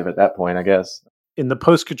collective at that point, I guess. In the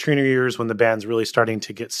post-Katrina years, when the band's really starting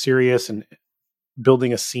to get serious and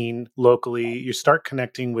building a scene locally, you start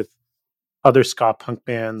connecting with other ska punk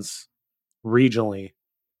bands regionally.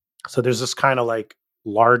 So there's this kind of like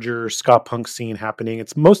larger ska punk scene happening.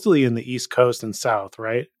 It's mostly in the East Coast and South,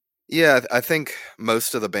 right? Yeah, I think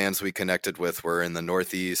most of the bands we connected with were in the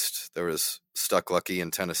Northeast. There was Stuck Lucky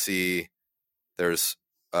in Tennessee. There's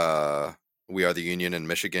We Are the Union in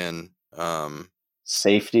Michigan.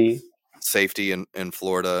 Safety in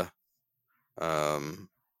Florida.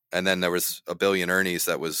 And then there was A Billion Ernies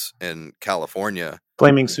that was in California.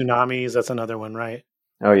 Flaming Tsunamis, that's another one, right?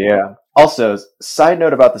 Oh, yeah. Also, side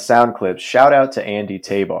note about the sound clips, shout out to Andy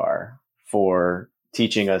Tabar for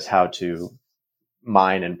teaching us how to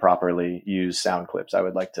mine and properly use sound clips. I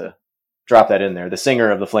would like to drop that in there. The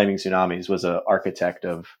singer of the Flaming Tsunamis was an architect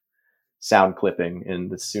of sound clipping in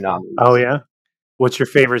the Tsunamis. Oh, yeah? What's your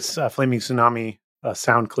favorite Flaming Tsunami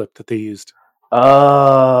sound clip that they used?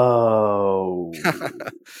 Oh.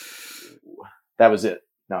 That was it.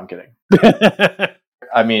 No, I'm kidding.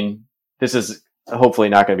 I mean, this is hopefully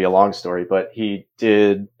not going to be a long story, but he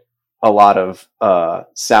did a lot of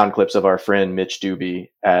sound clips of our friend Mitch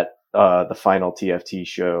Doobie at the final TFT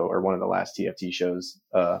show, or one of the last TFT shows,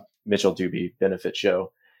 Mitchell Doobie benefit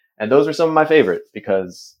show. And those are some of my favorite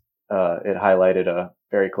because it highlighted a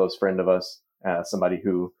very close friend of us, somebody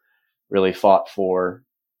who really fought for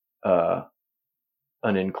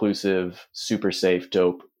an inclusive, super safe,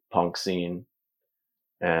 dope punk scene.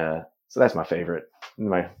 So that's my favorite.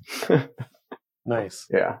 Nice.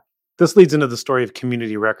 Yeah. This leads into the story of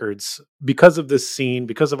Community Records. Because of this scene,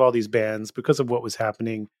 because of all these bands, because of what was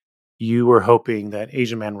happening, you were hoping that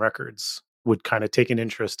Asian Man Records would kind of take an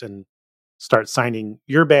interest and start signing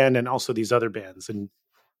your band and also these other bands. And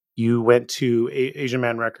you went to Asian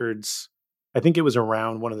Man Records. I think it was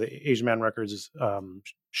around one of the Asian Man Records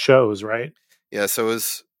shows, right? Yeah, so it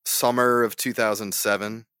was summer of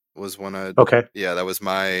 2007 was when Okay. Yeah, that was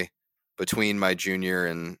between my junior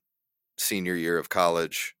and senior year of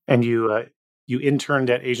college. And you interned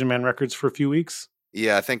at Asian Man Records for a few weeks?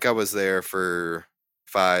 Yeah, I think I was there for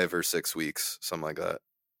 5 or 6 weeks, something like that.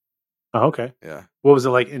 Oh, okay. Yeah. What was it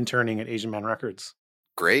like interning at Asian Man Records?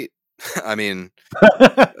 Great. I mean,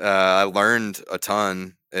 I learned a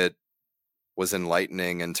ton. It was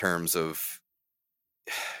enlightening in terms of,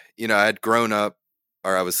 I had grown up,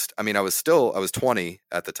 or I was 20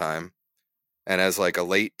 at the time. And as like a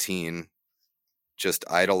late teen, just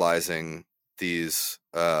idolizing these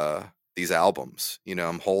albums,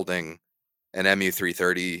 I'm holding an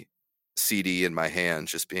MU330 CD in my hand,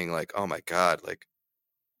 just being like, oh my God, like,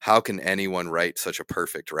 how can anyone write such a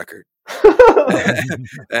perfect record?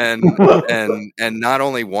 and not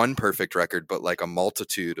only one perfect record, but like a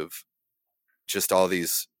multitude of just all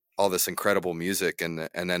this incredible music. And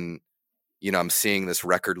then, I'm seeing this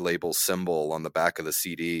record label symbol on the back of the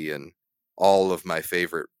CD, and all of my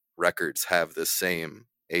favorite records have this same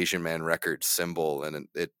Asian Man Records symbol. And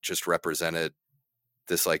it just represented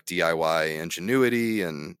this like DIY ingenuity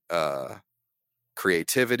and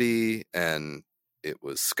creativity, and it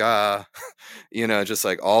was ska, just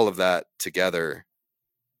like all of that together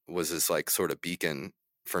was this like sort of beacon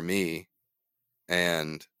for me.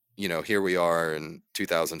 And, here we are in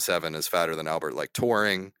 2007 as Fatter Than Albert, like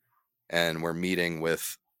touring, and we're meeting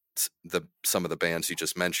with some of the bands you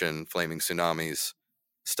just mentioned, Flaming Tsunamis,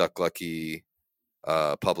 Stuck Lucky,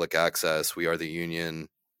 Public Access, We Are the Union.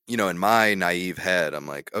 In my naive head, I'm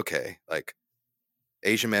like, okay, like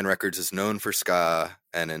Asian Man Records is known for ska,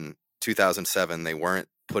 and in 2007 they weren't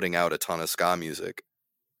putting out a ton of ska music.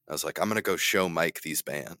 I was like, I'm gonna go show Mike these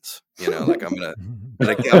bands, like I'm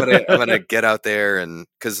gonna get out there, and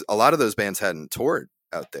because a lot of those bands hadn't toured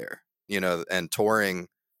out there, and touring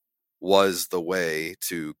was the way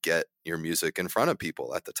to get your music in front of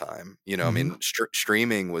people at the time. I mean,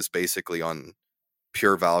 streaming was basically on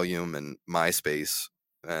Pure Volume and MySpace,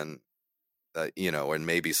 and and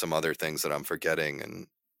maybe some other things that I'm forgetting.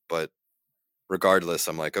 But regardless,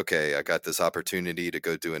 I'm like, okay, I got this opportunity to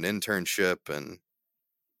go do an internship, and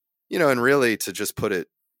and really to just put it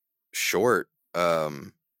short,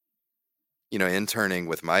 interning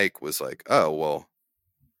with Mike was like, oh, well,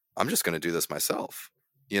 I'm just going to do this myself,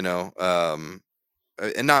 and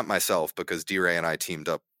not myself because D-Ray and I teamed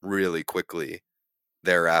up really quickly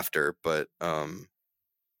thereafter. But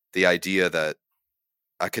the idea that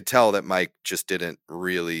I could tell that Mike just didn't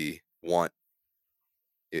really want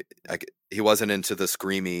it, he wasn't into the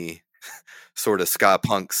screamy sort of ska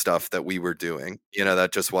punk stuff that we were doing.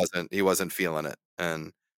 That just he wasn't feeling it.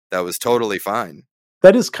 And that was totally fine.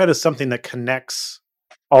 That is kind of something that connects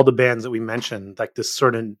all the bands that we mentioned, like this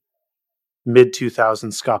sort of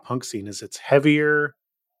mid-2000s ska punk scene. Is it's heavier.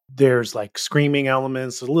 There's like screaming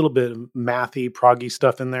elements, a little bit of mathy, proggy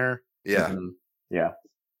stuff in there. Yeah. Mm-hmm. Yeah.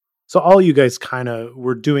 So all you guys kind of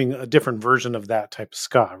were doing a different version of that type of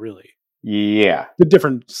ska, really. Yeah. The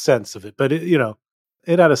different sense of it, but it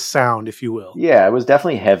had a sound, if you will. Yeah, it was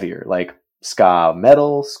definitely heavier, like ska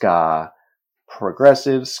metal, ska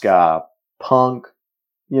progressive, ska punk.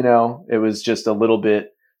 It was just a little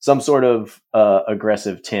bit, some sort of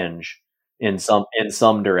aggressive tinge in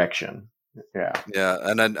some direction. Yeah. Yeah,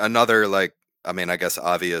 and then another I guess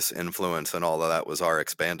obvious influence and all of that was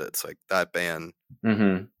RX Bandits. Like that band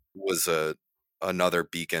was another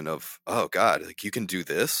beacon of, oh God, like you can do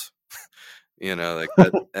this. Like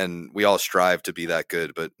that, and we all strive to be that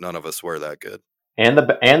good, but none of us were that good. And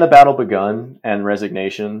the Battle Begun and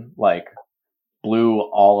Resignation blew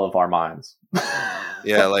all of our minds.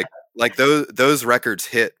 Yeah, like those records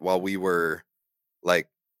hit while we were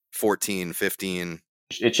 14, 15.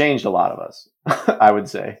 It changed a lot of us, I would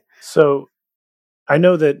say. So I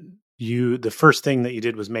know that the first thing that you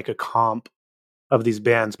did was make a comp of these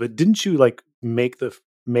bands, but didn't you make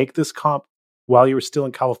this comp while you were still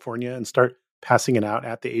in California and start passing it out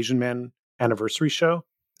at the Asian Man anniversary show?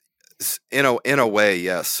 In a way,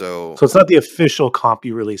 yes. So it's not the official comp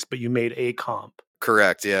you released, but you made a comp.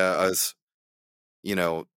 Correct. Yeah. I was,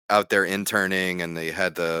 out there interning, and they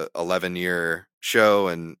had the 11-year show,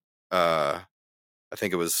 and I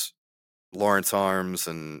think it was Lawrence Arms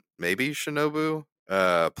and maybe Shinobu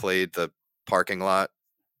played the parking lot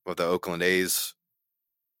of the Oakland A's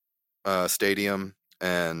stadium,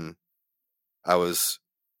 and I was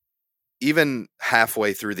even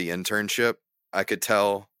halfway through the internship, I could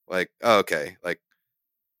tell oh, okay,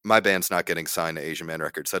 my band's not getting signed to Asian Man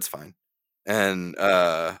Records. That's fine. And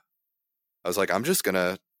I was like, I'm just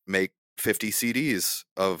gonna make 50 CDs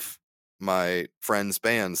of my friends'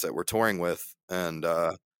 bands that we're touring with and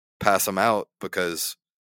pass them out, because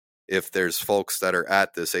if there's folks that are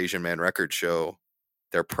at this Asian Man Record show,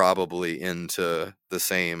 they're probably into the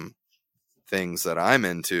same things that I'm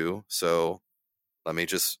into. So let me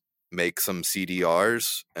just make some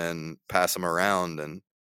CDRs and pass them around. And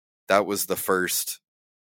that was the first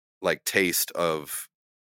taste of,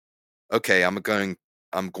 okay, I'm going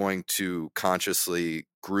to consciously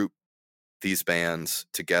group these bands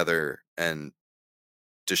together and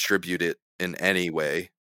distribute it in any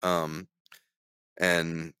way. And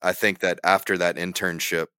I think that after that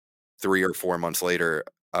internship, 3 or 4 months later,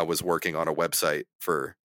 I was working on a website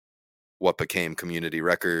for what became Community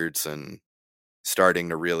Records and starting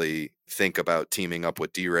to really think about teaming up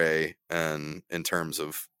with D-Ray and in terms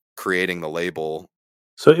of creating the label.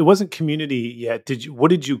 So it wasn't Community yet. What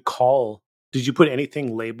did you call? Did you put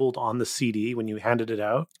anything labeled on the CD when you handed it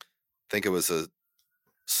out? I think it was a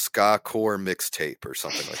ska core mixtape or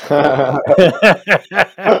something like that.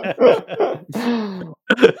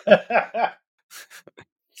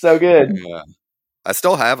 So good. Yeah. I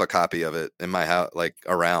still have a copy of it in my house,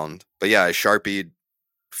 around. But yeah, I Sharpied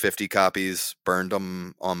 50 copies, burned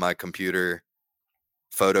them on my computer,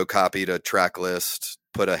 photocopied a track list,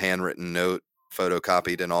 put a handwritten note,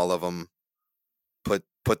 photocopied in all of them, put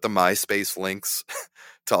the MySpace links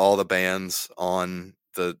to all the bands on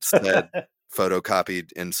the said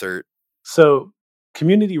photocopied insert. So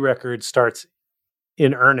Community Records starts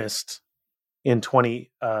in earnest in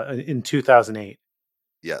 2008.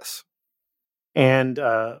 Yes. And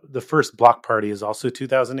the first Block Party is also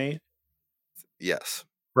 2008? Yes.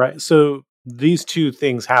 Right. So these two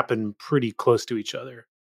things happen pretty close to each other.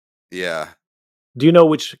 Yeah. Do you know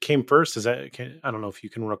which came first? I don't know if you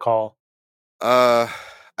can recall. I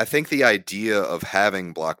think the idea of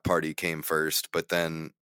having Block Party came first, but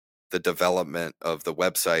then the development of the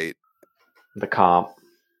website, the comp,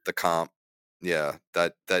 yeah,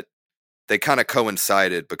 that they kind of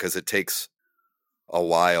coincided because it takes a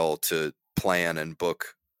while to plan and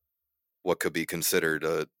book what could be considered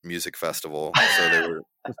a music festival. So they were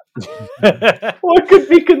what could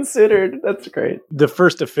be considered. That's great. The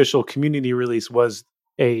first official Community release was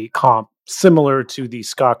a comp similar to the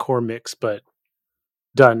ska core mix, but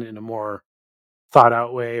done in a more thought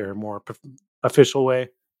out way or more official way.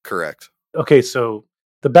 Correct. Okay, so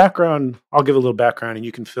the background, I'll give a little background and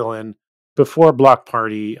you can fill in. Before Block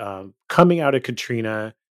Party, coming out of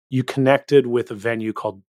Katrina, you connected with a venue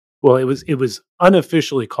called, well, it was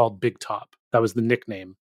unofficially called Big Top. That was the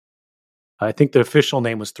nickname. I think the official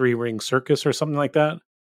name was Three Ring Circus or something like that.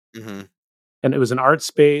 Mm-hmm. And it was an art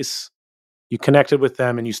space. You connected with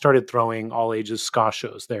them and you started throwing all ages ska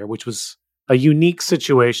shows there, which was a unique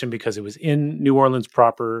situation because it was in New Orleans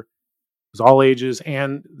proper. It was all ages,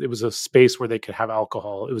 and it was a space where they could have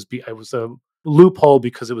alcohol. It was a loophole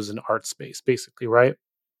because it was an art space, basically, right?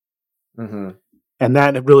 Mm-hmm. And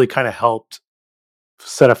that really kind of helped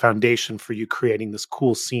set a foundation for you creating this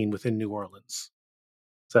cool scene within New Orleans.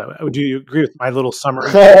 So, would you agree with my little summary?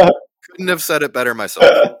 Couldn't have said it better myself.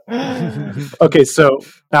 Okay, so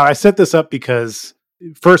now I set this up because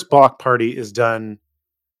first Block Party is done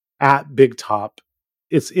at Big Top.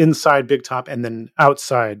 It's inside Big Top, and then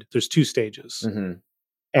outside there's 2 stages. Mm-hmm.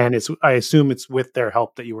 And I assume it's with their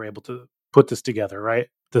help that you were able to put this together, right?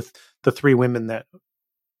 The 3 women that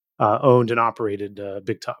owned and operated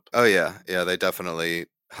Big Top. Oh yeah, they definitely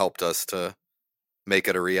helped us to make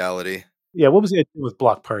it a reality. Yeah, what was it with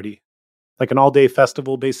Block Party? Like an all-day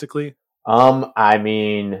festival, basically? I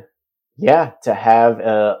mean, yeah, to have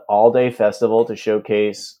a all-day festival to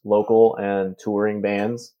showcase local and touring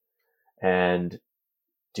bands and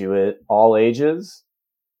do it all ages.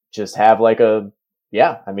 Just have the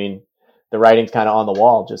writing's kind of on the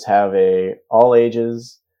wall. Just have a all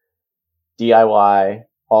ages DIY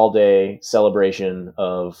all day celebration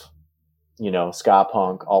of, ska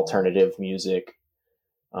punk, alternative music.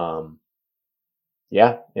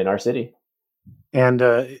 In our city. And,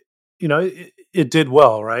 it did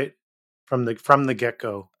well, right? From the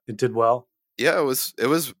get-go, it did well. Yeah, it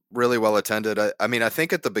was really well attended. I mean, I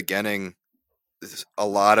think at the beginning, a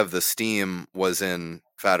lot of the steam was in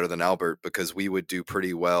Fatter Than Albert because we would do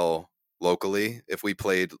pretty well locally. If we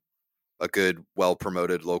played a good,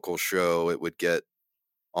 well-promoted local show, it would get,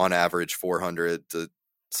 on average, 400 to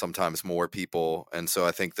sometimes more people. And so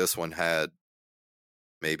I think this one had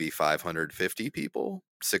maybe 550 people,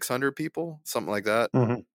 600 people, something like that.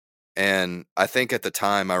 Mm-hmm. And I think at the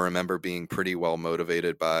time I remember being pretty well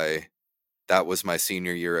motivated by, that was my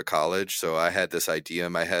senior year of college. So I had this idea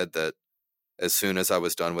in my head that as soon as I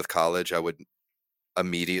was done with college, I would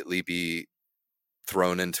immediately be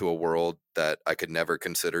thrown into a world that I could never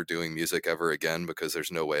consider doing music ever again, because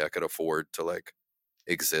there's no way I could afford to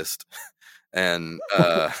exist and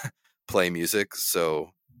play music.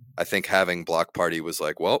 So I think having Block Party was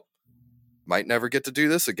like, well, might never get to do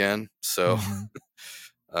this again. So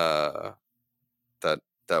that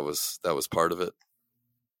was part of it.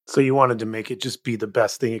 So you wanted to make it just be the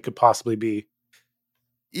best thing it could possibly be.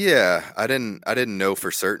 Yeah, I didn't know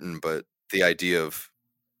for certain, but the idea of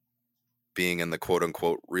being in the quote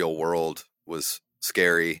unquote real world was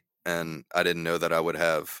scary, and I didn't know that I would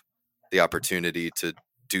have the opportunity to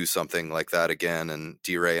do something like that again. And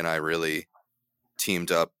D-Ray and I really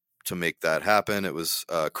teamed up to make that happen. It was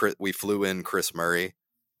we flew in Chris Murray.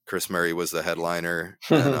 Chris Murray was the headliner.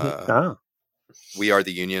 And, We Are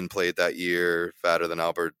the Union played that year. Fatter Than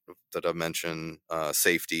Albert that I mentioned.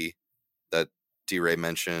 Safety that D-Ray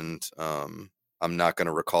mentioned. I'm not going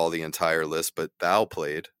to recall the entire list, but Thou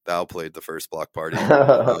played the first Block Party.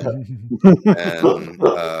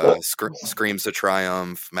 And Screams of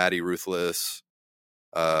Triumph, Maddie Ruthless,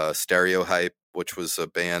 Stereo Hype, which was a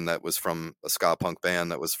band that was from a ska punk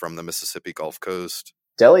band that was from the Mississippi Gulf Coast.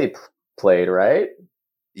 Deli played, right?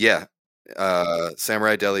 Yeah.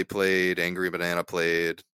 Samurai Deli played, Angry Banana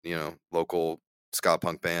played, local ska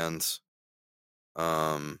punk bands.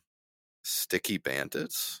 Sticky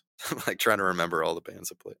Bandits. I'm trying to remember all the bands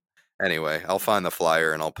that played. Anyway, I'll find the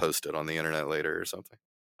flyer and I'll post it on the internet later or something.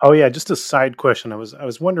 Oh yeah, just a side question. I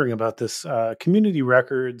was wondering about this. Community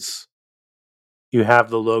Records, you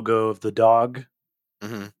have the logo of the dog.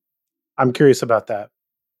 Mm-hmm. I'm curious about that.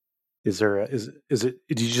 Is it?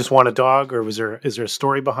 Did you just want a dog, or is there a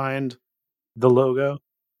story behind the logo?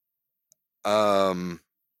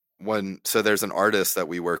 So there's an artist that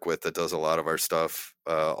we work with that does a lot of our stuff,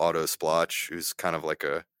 Otto Splotch, who's kind of like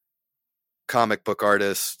a comic book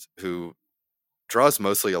artist who draws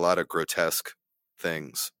mostly a lot of grotesque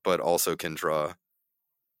things, but also can draw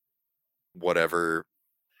whatever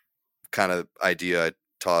kind of idea I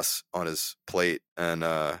toss on his plate. And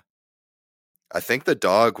I think the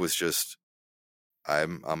dog was just,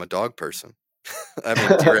 I'm a dog person. I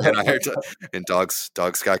mean, D-Ray and I and dogs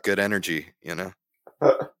got good energy,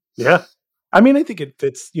 Yeah. I mean, I think it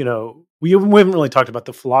fits, we haven't really talked about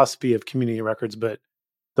the philosophy of Community Records, but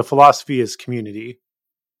the philosophy is community.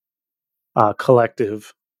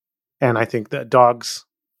 collective, and I think that dogs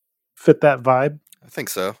fit that vibe. I think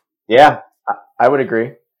so. Yeah, I would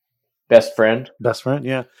agree. Best friend. Best friend,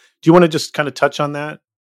 yeah. Do you want to just kind of touch on that,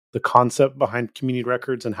 the concept behind Community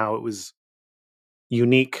Records and how it was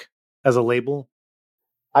unique as a label?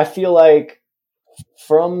 I feel like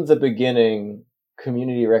from the beginning,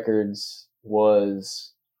 Community Records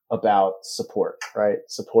was about support, right?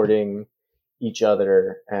 Supporting each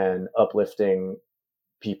other and uplifting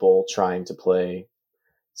people trying to play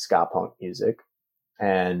ska punk music,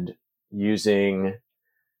 and using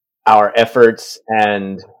our efforts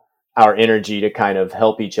and our energy to kind of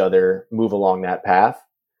help each other move along that path.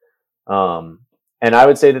 And I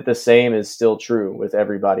would say that the same is still true with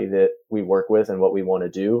everybody that we work with and what we want to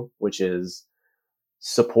do, which is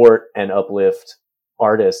support and uplift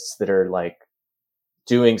artists that are like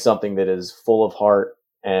doing something that is full of heart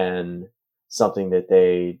and something that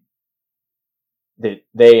they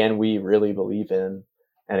and we really believe in.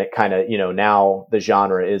 And it kind of, now the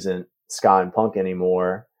genre isn't ska and punk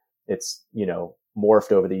anymore. It's,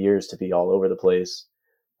 morphed over the years to be all over the place,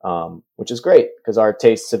 which is great because our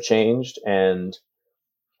tastes have changed. And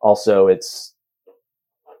also it's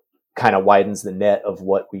kind of widens the net of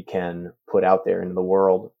what we can put out there into the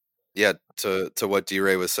world. Yeah. To what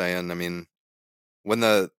D-Ray was saying, I mean, when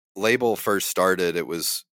the label first started,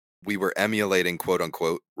 we were emulating quote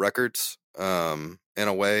unquote records. In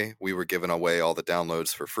a way, we were giving away all the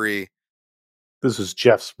downloads for free. This was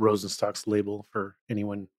Jeff's Rosenstock's label for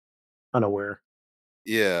anyone unaware.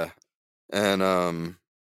 Yeah. And,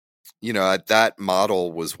 that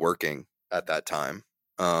model was working at that time.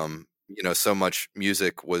 So much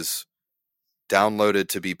music was downloaded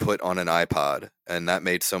to be put on an iPod, and that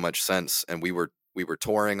made so much sense. And we were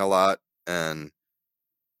touring a lot, and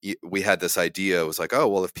we had this idea. It was like, oh,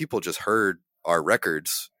 well, if people just heard our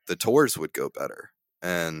records, the tours would go better.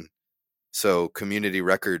 And so Community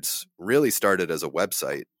Records really started as a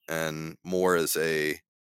website and more as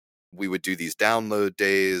we would do these download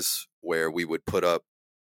days where we would put up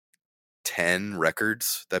 10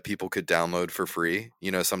 records that people could download for free.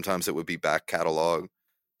 Sometimes it would be back catalog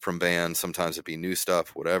from bands, sometimes it'd be new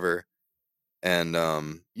stuff, whatever. And,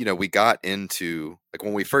 we got into, like,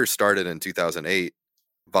 when we first started in 2008,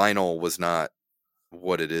 vinyl was not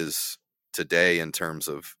what it is today in terms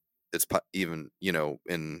of it's even,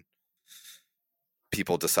 in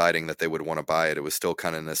people deciding that they would want to buy it. It was still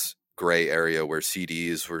kind of in this gray area where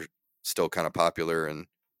CDs were still kind of popular. And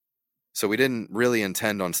so we didn't really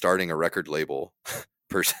intend on starting a record label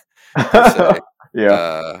per se.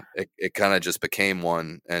 Yeah. It kind of just became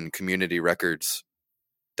one, and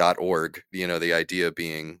communityrecords.org, the idea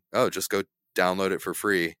being, oh, just go download it for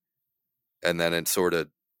free. And then it sort of,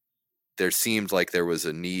 there seemed like there was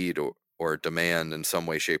a need or a demand in some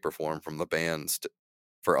way, shape, or form from the bands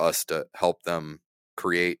for us to help them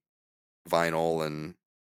create vinyl and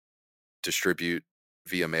distribute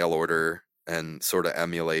via mail order and sort of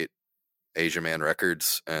emulate Asia Man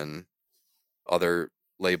Records and other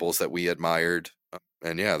labels that we admired.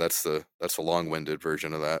 And yeah, that's a long-winded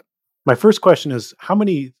version of that. My first question is, how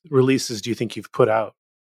many releases do you think you've put out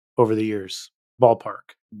over the years?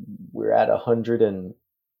 Ballpark. We're at 111,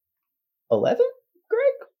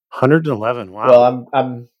 Greg? 111. Wow. Well,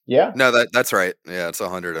 I'm yeah. No, that's right. Yeah, it's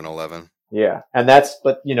 111. Yeah. And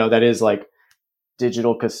that is like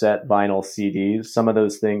digital cassette, vinyl, CDs. Some of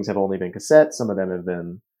those things have only been cassettes. Some of them have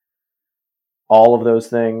been all of those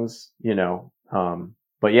things,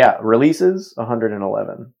 but yeah, releases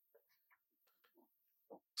 111.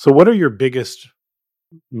 So what are your biggest,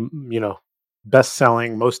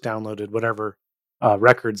 best-selling, most downloaded, whatever,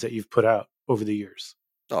 records that you've put out over the years?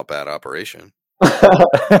 Oh, Bad Operation.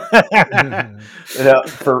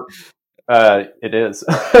 It is.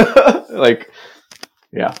 Like,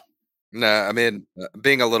 yeah. No, I mean,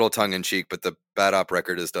 being a little tongue in cheek, but the Bad Op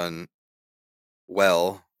record is done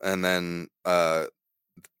well. And then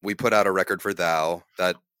we put out a record for Thou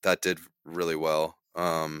that did really well.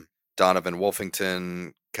 Donovan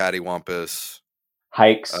Wolfington, Cattywampus,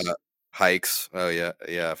 Hikes. Oh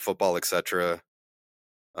yeah, Football, etc.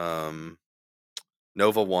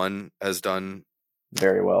 Nova One has done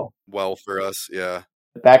very well for us. Yeah.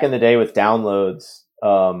 Back in the day with downloads,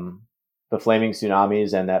 the Flaming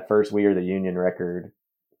Tsunamis and that first We Are the Union record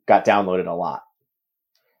got downloaded a lot.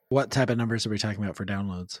 What type of numbers are we talking about for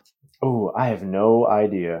downloads? Oh, I have no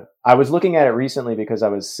idea. I was looking at it recently because I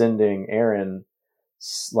was sending Aaron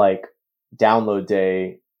like download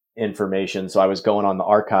day information. So I was going on the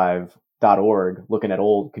archive.org looking at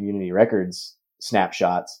old Community Records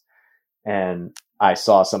snapshots, and I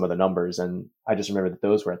saw some of the numbers, and I just remember that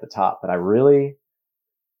those were at the top. But I really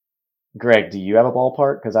Greg, do you have a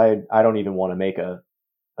ballpark? Because I don't even want to make a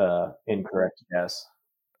incorrect guess.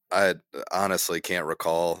 I honestly can't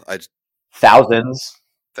recall. Thousands.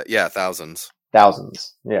 Thousands.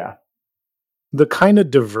 Thousands. Yeah. The kind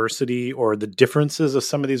of diversity or the differences of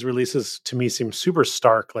some of these releases to me seem super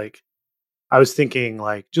stark. Like I was thinking,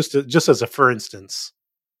 like just as a for instance,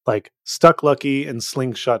 like Stuck Lucky and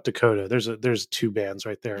Slingshot Dakota. There's two bands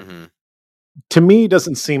right there. Mm-hmm. To me, it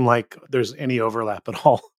doesn't seem like there's any overlap at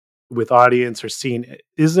all with audience or scene.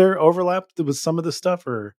 Is there overlap with some of the stuff,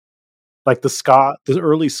 or like the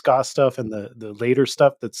early ska stuff and the later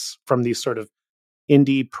stuff that's from these sort of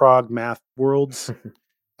indie prog math worlds?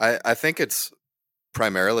 I think it's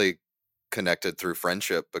primarily connected through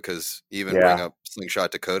friendship, because even Yeah. bring up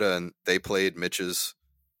Slingshot Dakota, and they played Mitch's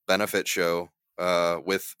benefit show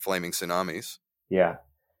with Flaming Tsunamis. Yeah.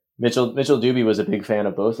 Mitchell Doobie was a big fan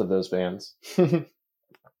of both of those bands.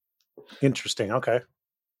 Interesting. Okay.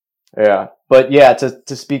 Yeah. But yeah,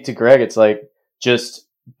 to speak to Greg, it's like just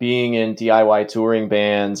being in DIY touring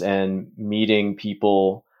bands and meeting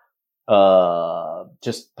people,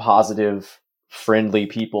 just positive, friendly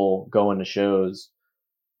people going to shows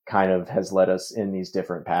kind of has led us in these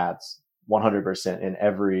different paths. 100% in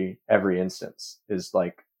every instance is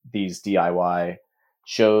like these DIY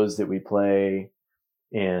shows that we play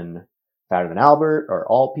in Fatter Than Albert or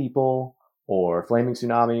All People or Flaming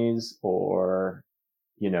Tsunamis or,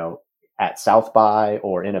 at South by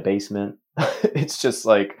or in a basement. It's just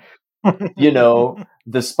like,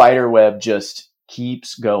 the spider web just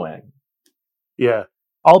keeps going. Yeah.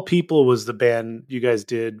 All People was the band you guys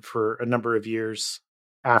did for a number of years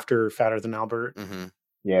after Fatter Than Albert. Mm-hmm.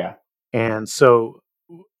 Yeah. And so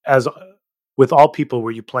as with All People,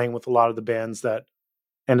 were you playing with a lot of the bands that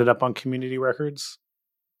ended up on Community Records?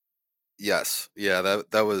 Yes. Yeah,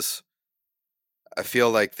 that was, I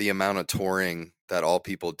feel like the amount of touring that All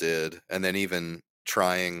People did, and then even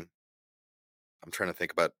trying, I'm trying to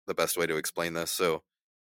think about the best way to explain this. So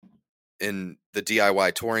in the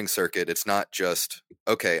DIY touring circuit, it's not just,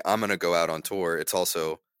 okay, I'm going to go out on tour. It's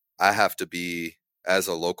also, I have to be, as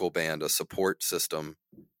a local band, a support system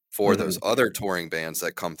for those other touring bands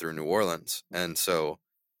that come through New Orleans. And so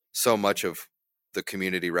much of the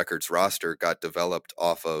Community Records roster got developed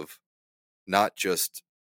off of not just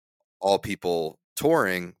All People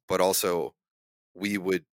touring, but also we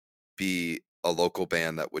would be a local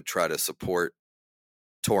band that would try to support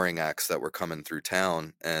touring acts that were coming through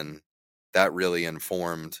town. And that really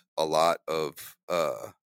informed a lot of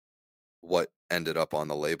what ended up on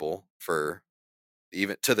the label for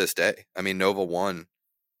even to this day. I mean, Nova One,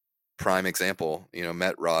 prime example,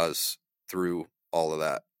 met Roz through all of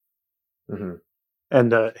that. Mm-hmm.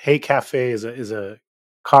 And Hey Cafe is a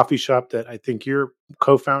coffee shop that I think you're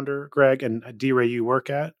co-founder, Greg, and D-Ray you work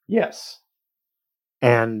at. Yes.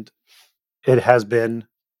 And it has been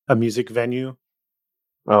a music venue.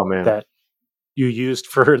 Oh man. That you used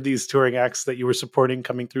for these touring acts that you were supporting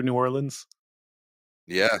coming through New Orleans.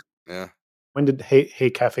 Yeah. Yeah. When did Hey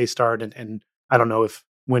Cafe start? And I don't know if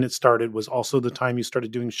when it started was also the time you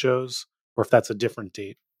started doing shows, or if that's a different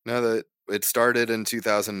date. No, it started in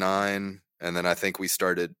 2009. And then I think we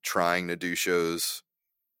started trying to do shows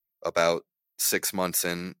about 6 months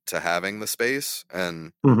into having the space.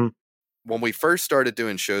 And when we first started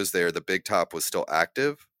doing shows there, the Big Top was still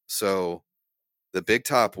active. So the Big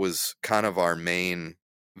Top was kind of our main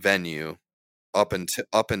venue up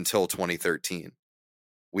until 2013.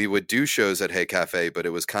 We would do shows at Hey Cafe, but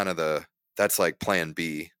it was kind of that's like plan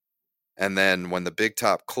B. And then when the Big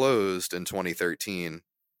Top closed in 2013,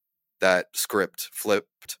 that script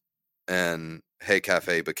flipped and Hey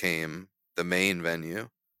Cafe became the main venue.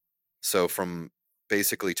 So from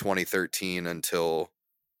basically 2013 until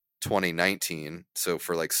 2019, so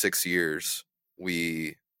for like 6 years,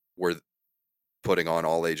 we were putting on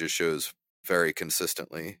all ages shows very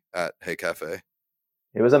consistently at Hey Cafe.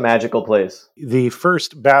 It was a magical place. The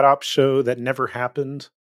first Bad Ops show that never happened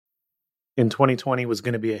in 2020 was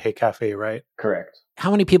going to be at Hey Cafe, right? Correct. How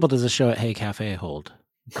many people does a show at Hey Cafe hold?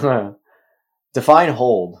 Define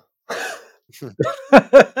hold.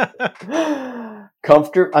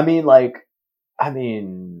 Comfort. I mean,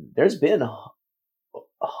 there's been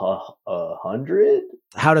 100.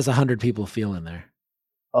 How does 100 people feel in there?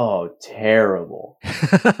 Oh, terrible.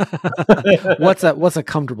 What's a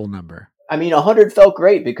comfortable number? I mean, 100 felt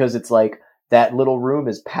great because it's like that little room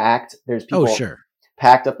is packed. There's people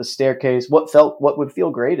packed up the staircase. What would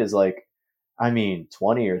feel great is like, I mean,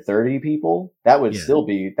 20 or 30 people. That would still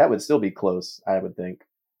be close, I would think.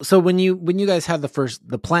 So when you guys had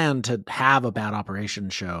the plan to have a Bad Operation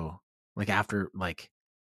show, like after, like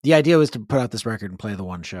the idea was to put out this record and play the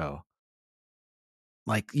one show.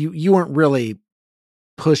 Like you weren't really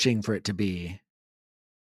pushing for it to be,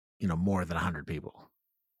 more than 100 people.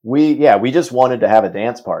 We just wanted to have a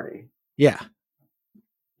dance party. Yeah.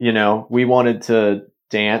 We wanted to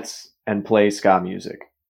dance and play ska music.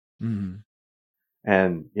 Mm-hmm.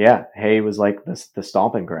 And yeah, Hay was like the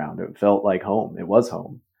stomping ground. It felt like home. It was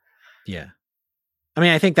home. Yeah. I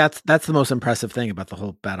mean, I think that's the most impressive thing about the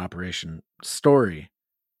whole Bad Operation story,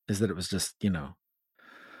 is that it was just,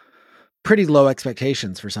 pretty low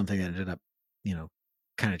expectations for something that ended up,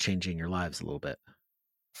 kind of changing your lives a little bit.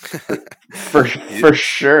 for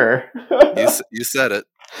sure. You said it.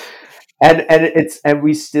 And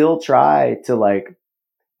we still try to, like,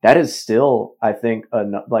 that is still, I think,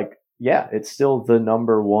 it's still the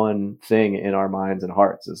number one thing in our minds and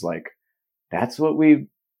hearts, is like, that's what we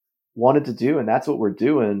wanted to do, and that's what we're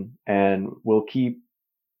doing, and we'll keep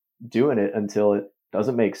doing it until it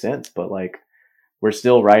doesn't make sense. But like, we're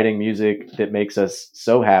still writing music that makes us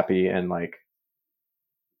so happy, and like,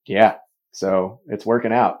 yeah, so it's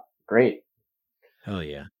working out great. Hell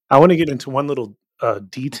yeah. I want to get into one little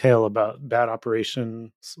detail about Bad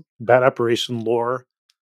Operation lore,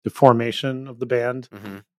 the formation of the band.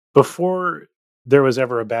 Mm-hmm. Before there was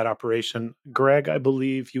ever a Bad Operation, Greg, I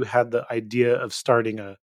believe you had the idea of starting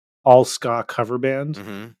a all ska cover band,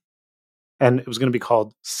 mm-hmm. and it was going to be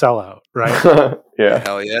called Sellout, right? Yeah.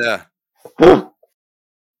 Hell yeah.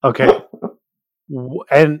 Okay.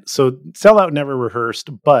 And so Sellout never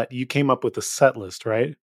rehearsed, but you came up with a set list,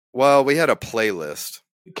 right? Well, we had a playlist.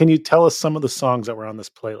 Can you tell us some of the songs that were on this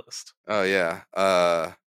playlist? Oh yeah.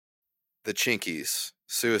 The Chinkies,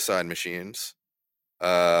 Suicide Machines,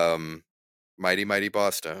 Mighty Mighty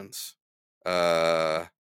Bosstones,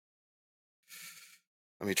 let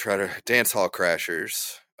me try to Dance Hall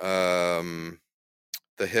Crashers, the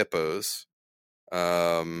Hippos,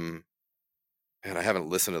 and I haven't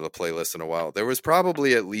listened to the playlist in a while. There was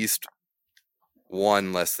probably at least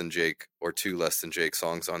one Less Than Jake or two Less Than Jake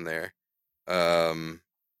songs on there.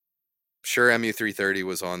 Sure, MU330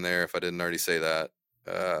 was on there, if I didn't already say that.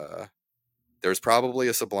 There's probably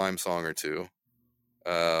a Sublime song or two.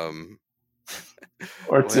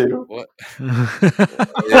 Or two. What?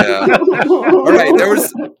 Yeah. All right.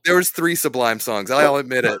 There was 3 Sublime songs. I'll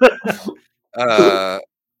admit it.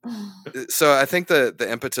 So I think the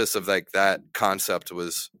impetus of like that concept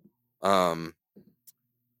was, a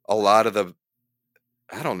lot of the,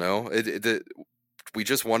 I don't know. We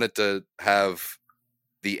just wanted to have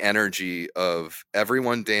the energy of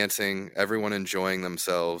everyone dancing, everyone enjoying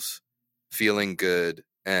themselves, feeling good,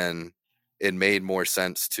 and it made more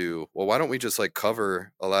sense to, well, why don't we just like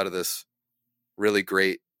cover a lot of this really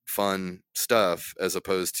great, fun stuff, as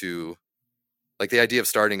opposed to like the idea of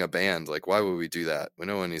starting a band. Like, why would we do that?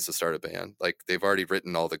 No one needs to start a band. Like, they've already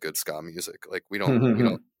written all the good ska music. Like, we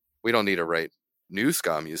don't need to write new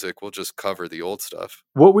ska music. We'll just cover the old stuff.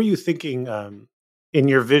 What were you thinking in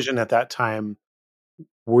your vision at that time?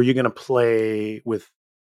 Were you going to play with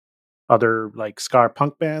other like ska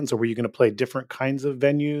punk bands, or were you going to play different kinds of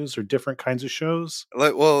venues or different kinds of shows?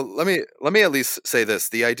 Well, let me at least say this: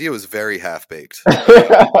 the idea was very half baked.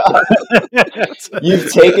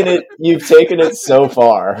 You've taken it so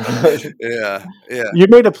far. Yeah. You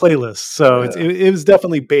made a playlist, so it was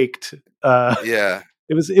definitely baked. Yeah.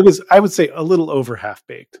 It was. I would say a little over half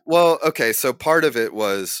baked. Well, okay. So part of it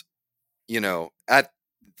was,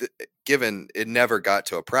 given it never got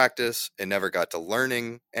to a practice, it never got to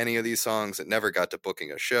learning any of these songs, it never got to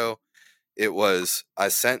booking a show. It was, I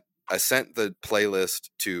sent the playlist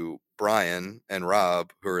to Brian and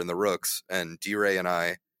Rob, who are in the Rooks, and D-Ray and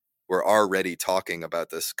I were already talking about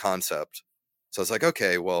this concept. So I was like,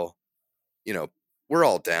 okay, well, we're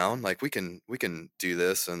all down. Like, we can do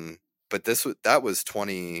this. But that was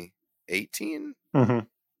 2018, mm-hmm.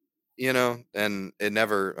 And it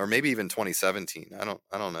never, or maybe even 2017. I don't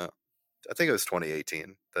know. I think it was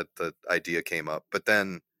 2018 that the idea came up. But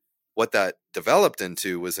then what that developed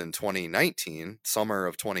into was in 2019, summer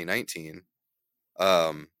of 2019.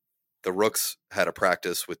 The Rooks had a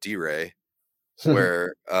practice with D-Ray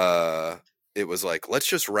where it was like, let's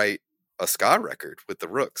just write a ska record with the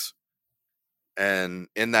Rooks. And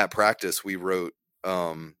in that practice, we wrote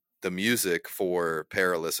the music for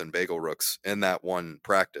Perilous and Bagel Rooks in that one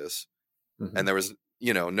practice. Mm-hmm. And there was,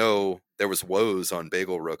 there was woes on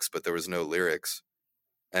Bagel Rooks, but there was no lyrics.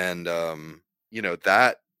 And,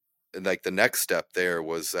 that, like, the next step there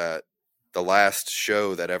was that the last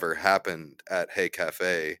show that ever happened at Hey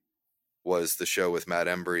Cafe was the show with Matt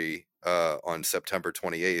Embry on September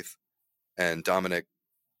 28th. And Dominic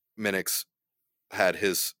Minix had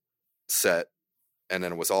his set, and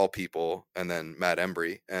then it was all people, and then Matt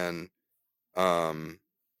Embry. And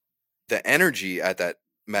the energy at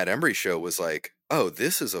Matt Embry show was like, oh,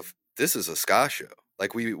 this is a ska show.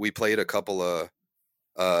 Like we played a couple of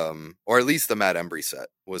or at least the Matt Embry set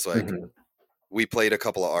was like we played a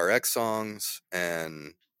couple of RX songs,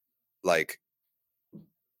 and like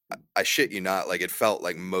I shit you not, like it felt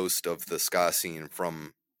like most of the ska scene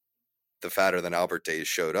from the Fatter Than Albert days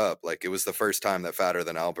showed up. Like it was the first time that Fatter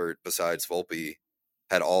Than Albert, besides Volpe,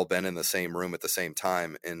 had all been in the same room at the same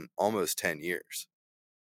time in almost 10 years.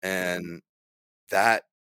 And that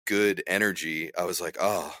good energy, I was like,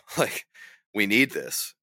 oh, like we need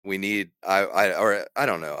this. We need, I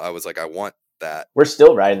don't know. I was like, I want that. We're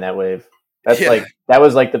still riding that wave. That's Yeah. like, that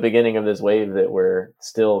was like the beginning of this wave that we're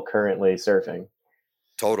still currently surfing.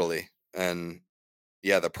 Totally. And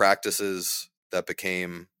yeah, the practices that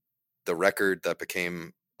became the record that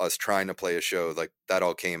became us trying to play a show, like that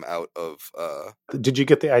all came out of Did you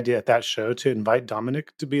get the idea at that show to invite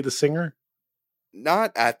Dominic to be the singer?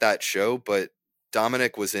 Not at that show, but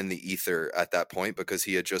Dominic was in the ether at that point because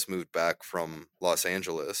he had just moved back from Los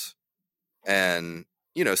Angeles. And,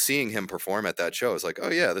 you know, seeing him perform at that show, I was like, oh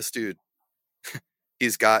yeah, this dude,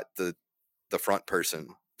 he's got the front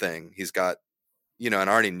person thing. He's got, you know, and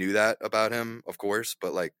I already knew that about him, of course,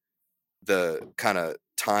 but like the kind of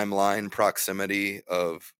timeline proximity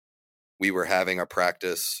of we were having a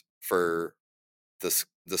practice for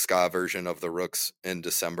the ska version of the Rooks in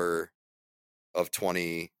December of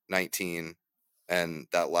 2019, and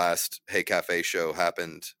that last Hey Cafe show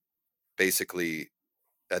happened basically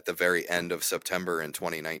at the very end of September in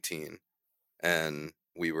 2019, and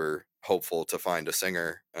we were hopeful to find a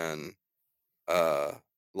singer, and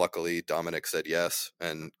luckily Dominic said yes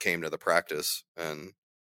and came to the practice, and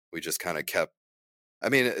we just kind of kept, I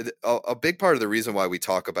mean, a big part of the reason why we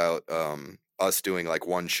talk about us doing like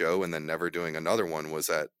one show and then never doing another one was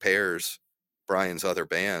that Pears, Brian's other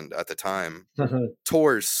band at the time,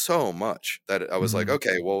 tours so much that I was like,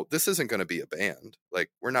 okay, well, this isn't going to be a band. Like,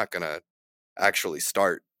 we're not going to actually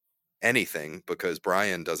start anything because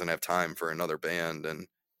Brian doesn't have time for another band and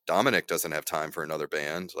Dominic doesn't have time for another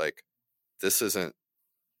band. Like, this isn't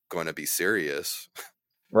going to be serious.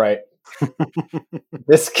 Right.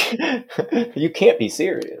 This you can't be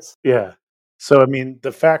serious. Yeah. So, I mean,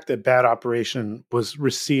 the fact that Bad Operation was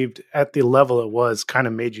received at the level it was kind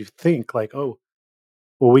of made you think like, oh,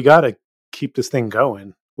 well, we got to keep this thing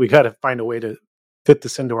going. We got to find a way to fit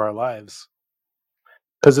this into our lives.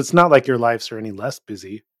 Because it's not like your lives are any less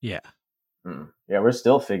busy. Yeah. Yeah, we're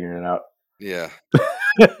still figuring it out. Yeah.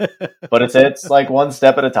 But it's like one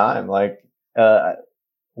step at a time. Like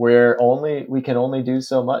we can only do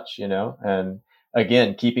so much, you know? And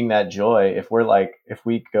again, keeping that joy, if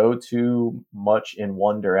we go too much in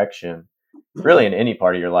one direction, really in any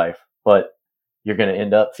part of your life, but you're going to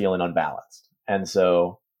end up feeling unbalanced. And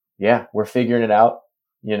so, yeah, we're figuring it out,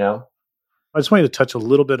 you know? I just wanted to touch a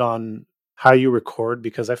little bit on how you record,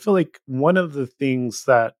 because I feel like one of the things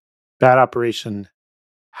that Bad Operation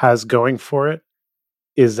has going for it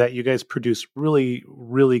is that you guys produce really,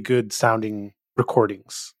 really good sounding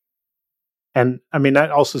recordings. And I mean,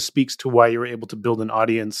 that also speaks to why you were able to build an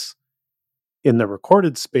audience in the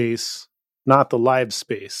recorded space, not the live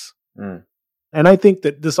space. And I think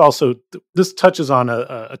that this touches on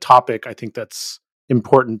a topic I think that's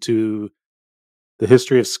important to the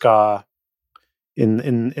history of ska.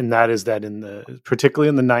 In that is that particularly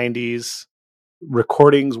in the 90s,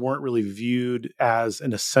 recordings weren't really viewed as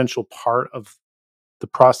an essential part of the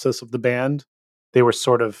process of the band. They were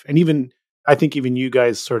sort of, and even I think even you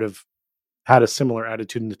guys sort of had a similar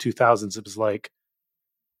attitude in the 2000s. It was like,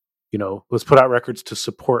 you know, let's put out records to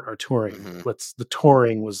support our touring.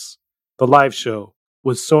 The live show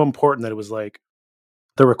was so important that it was like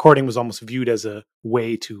the recording was almost viewed as a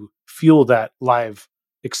way to fuel that live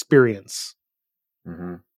experience.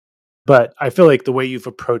 But I feel like the way you've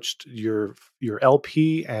approached your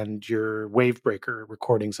LP and your Wavebreaker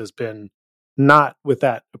recordings has been not with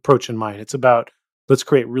that approach in mind. It's about, let's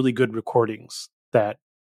create really good recordings that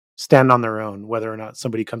stand on their own, whether or not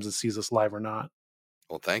somebody comes and sees us live or not.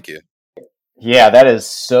 Well, thank you. Yeah, that is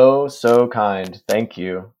so kind. Thank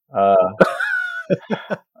you. And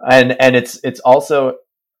it's also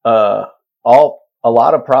a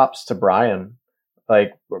lot of props to Brian.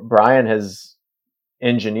 Like, Brian has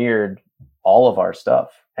engineered all of our stuff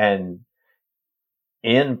and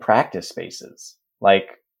in practice spaces.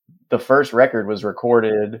 Like, the first record was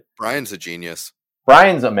recorded. Brian's a genius.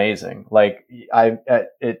 Brian's amazing. Like,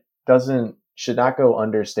 it should not go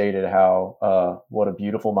understated how what a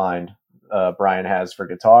beautiful mind Brian has for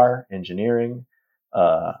guitar, engineering,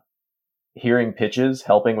 hearing pitches,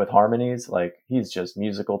 helping with harmonies. Like, he's just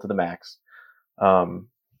musical to the max.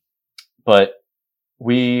 But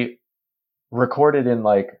we recorded in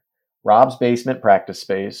like Rob's basement practice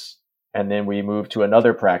space. And then we moved to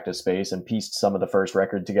another practice space and pieced some of the first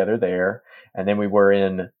record together there. And then we were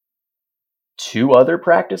in 2 other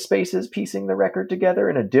practice spaces piecing the record together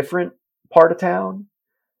in a different part of town.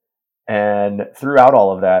 And throughout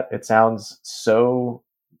all of that, it sounds so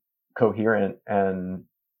coherent and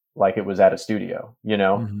like it was at a studio, you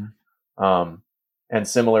know? Mm-hmm. And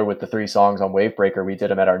similar with the 3 songs on Wavebreaker, we did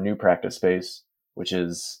them at our new practice space, which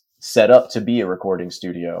is set up to be a recording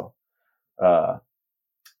studio.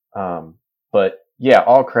 But yeah,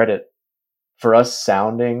 all credit for us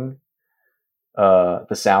sounding the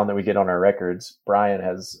sound that we get on our records. Brian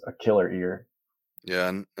has a killer ear.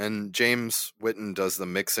 Yeah, and James Witten does the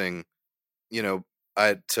mixing. You know, I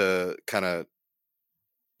had to kind of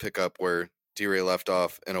pick up where D-Ray left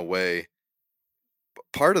off in a way.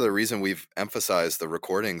 Part of the reason we've emphasized the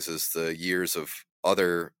recordings is the years of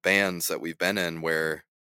other bands that we've been in where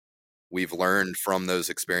we've learned from those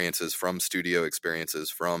experiences, from studio experiences,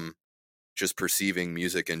 from just perceiving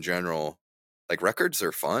music in general. Like records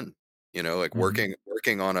are fun, you know, like working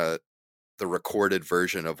on the recorded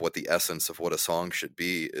version of what the essence of what a song should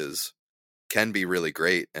be can be really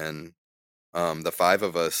great. And the 5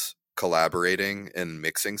 of us collaborating in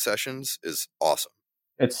mixing sessions is awesome.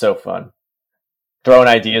 It's so fun. Throwing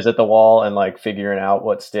ideas at the wall and like figuring out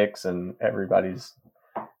what sticks, and everybody's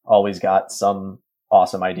always got some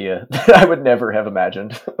awesome idea that I would never have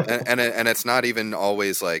imagined. and it's not even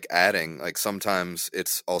always like adding, like sometimes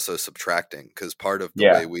it's also subtracting, because part of the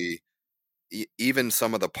way we even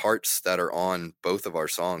some of the parts that are on both of our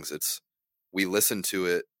songs, we listen to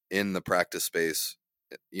it in the practice space,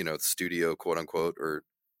 you know, studio, quote unquote, or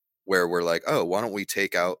where we're like, oh, why don't we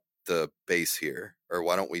take out the bass here, or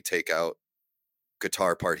why don't we take out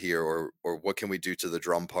guitar part here, or what can we do to the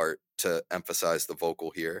drum part to emphasize the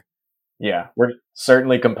vocal here? Yeah, we're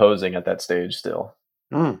certainly composing at that stage still.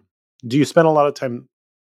 Do you spend a lot of time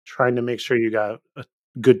trying to make sure you got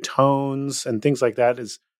good tones and things like that?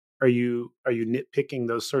 Are you nitpicking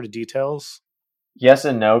those sort of details? Yes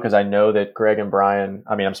and no, because I know that Greg and Brian,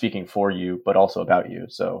 I mean, I'm speaking for you, but also about you,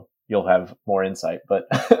 so you'll have more insight. But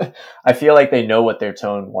I feel like they know what their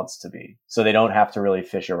tone wants to be, so they don't have to really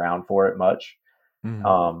fish around for it much.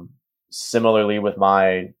 Similarly with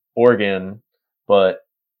my organ, but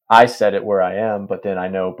I set it where I am, but then I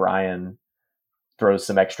know Brian throws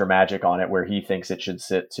some extra magic on it where he thinks it should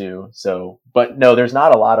sit too. So, but no, there's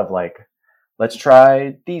not a lot of like, let's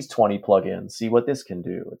try these 20 plugins, see what this can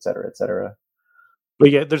do, et cetera, et cetera.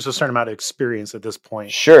 But yeah, there's a certain amount of experience at this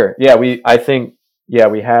point. Sure. Yeah. We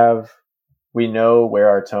know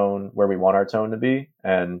where we want our tone to be.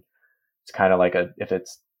 And it's kind of like if it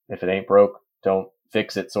ain't broke, don't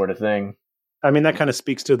fix it sort of thing. I mean, that kind of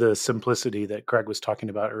speaks to the simplicity that Greg was talking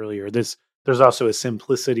about earlier. There's also a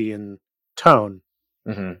simplicity in tone.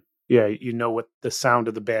 Mm-hmm. Yeah, you know what the sound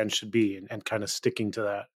of the band should be, and kind of sticking to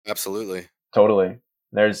that. Absolutely. Totally.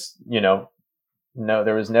 There's, there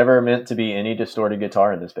was never meant to be any distorted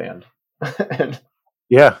guitar in this band.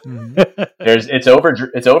 Yeah. It's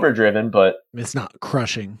overdriven, but it's not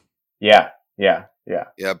crushing. Yeah.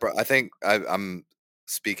 But I think I'm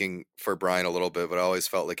speaking for Brian a little bit, but I always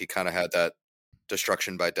felt like he kind of had that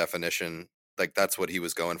destruction by definition. Like that's what he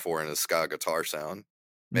was going for in his ska guitar sound.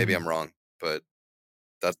 Maybe I'm wrong, but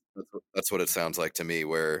that's what it sounds like to me,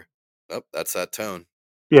 where, that's that tone.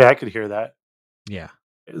 Yeah, I could hear that. Yeah.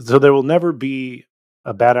 So there will never be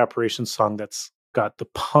a Bad Operation song that's got the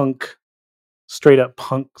straight up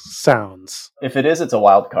punk sounds. If it is, it's a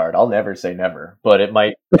wild card. I'll never say never, but it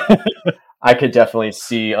might. I could definitely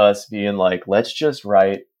see us being like, let's just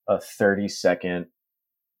write a 30-second,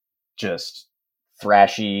 just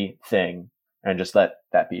thrashy thing and just let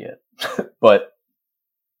that be it. But,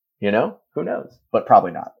 who knows? But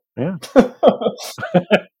probably not. Yeah.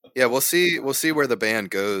 Yeah, we'll see where the band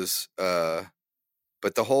goes.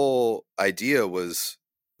 But the whole idea was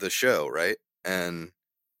the show, right? And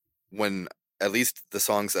when at least the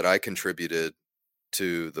songs that I contributed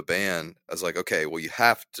to the band, I was like, okay, well, you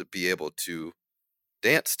have to be able to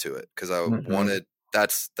dance to it, because I wanted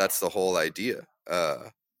that's the whole idea.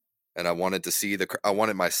 And I wanted to see I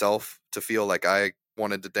wanted myself to feel like I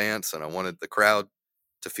wanted to dance, and I wanted the crowd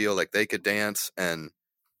to feel like they could dance, and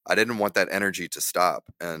I didn't want that energy to stop.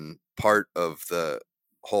 And part of the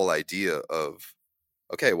whole idea of,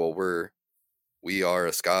 okay, well, we are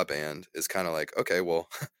a ska band is kind of like, okay, well,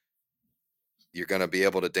 you're going to be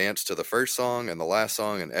able to dance to the first song and the last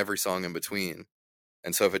song and every song in between.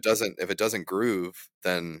 And so if it doesn't groove,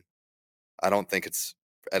 then I don't think it's,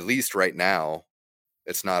 at least right now,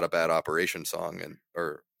 it's not a Bad Operation song,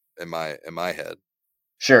 or in my head.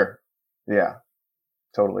 Sure. Yeah,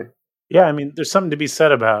 totally. Yeah, I mean, there's something to be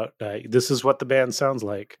said about this is what the band sounds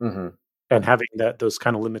like, Mhm. and having those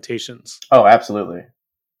kind of limitations. Oh, absolutely.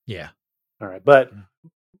 Yeah. All right, but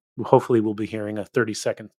hopefully we'll be hearing a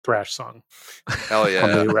 30-second thrash song Hell on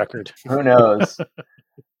yeah. the record. Who knows?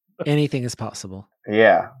 Anything is possible.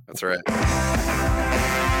 Yeah. That's right.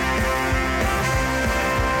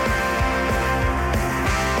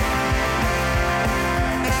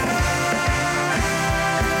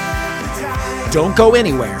 Don't go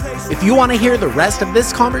anywhere. If you want to hear the rest of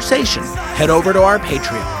this conversation, head over to our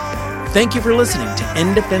Patreon. Thank you for listening to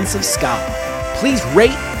In Defense of Ska. Please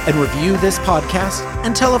rate and review this podcast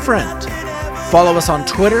and tell a friend. Follow us on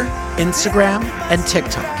Twitter, Instagram, and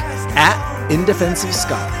TikTok at In Defense of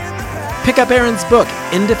Ska. Pick up Aaron's book,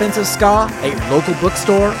 In Defense of Ska, at your local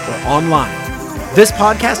bookstore or online. This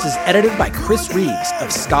podcast is edited by Chris Reeves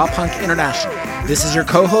of Ska Punk International. This is your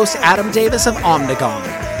co-host, Adam Davis of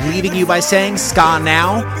Omnigong, leaving you by saying ska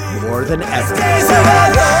now more than ever.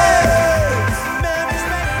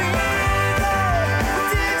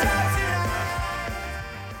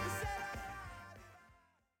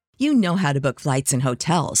 You know how to book flights and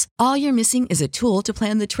hotels. All you're missing is a tool to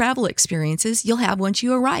plan the travel experiences you'll have once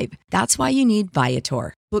you arrive. That's why you need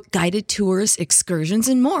Viator. Book guided tours, excursions,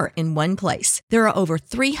 and more in one place. There are over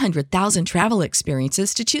 300,000 travel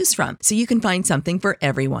experiences to choose from, so you can find something for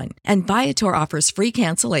everyone. And Viator offers free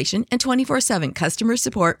cancellation and 24/7 customer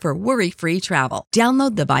support for worry-free travel.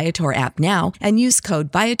 Download the Viator app now and use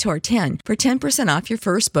code Viator10 for 10% off your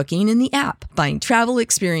first booking in the app. Find travel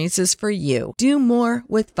experiences for you. Do more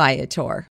with Viator.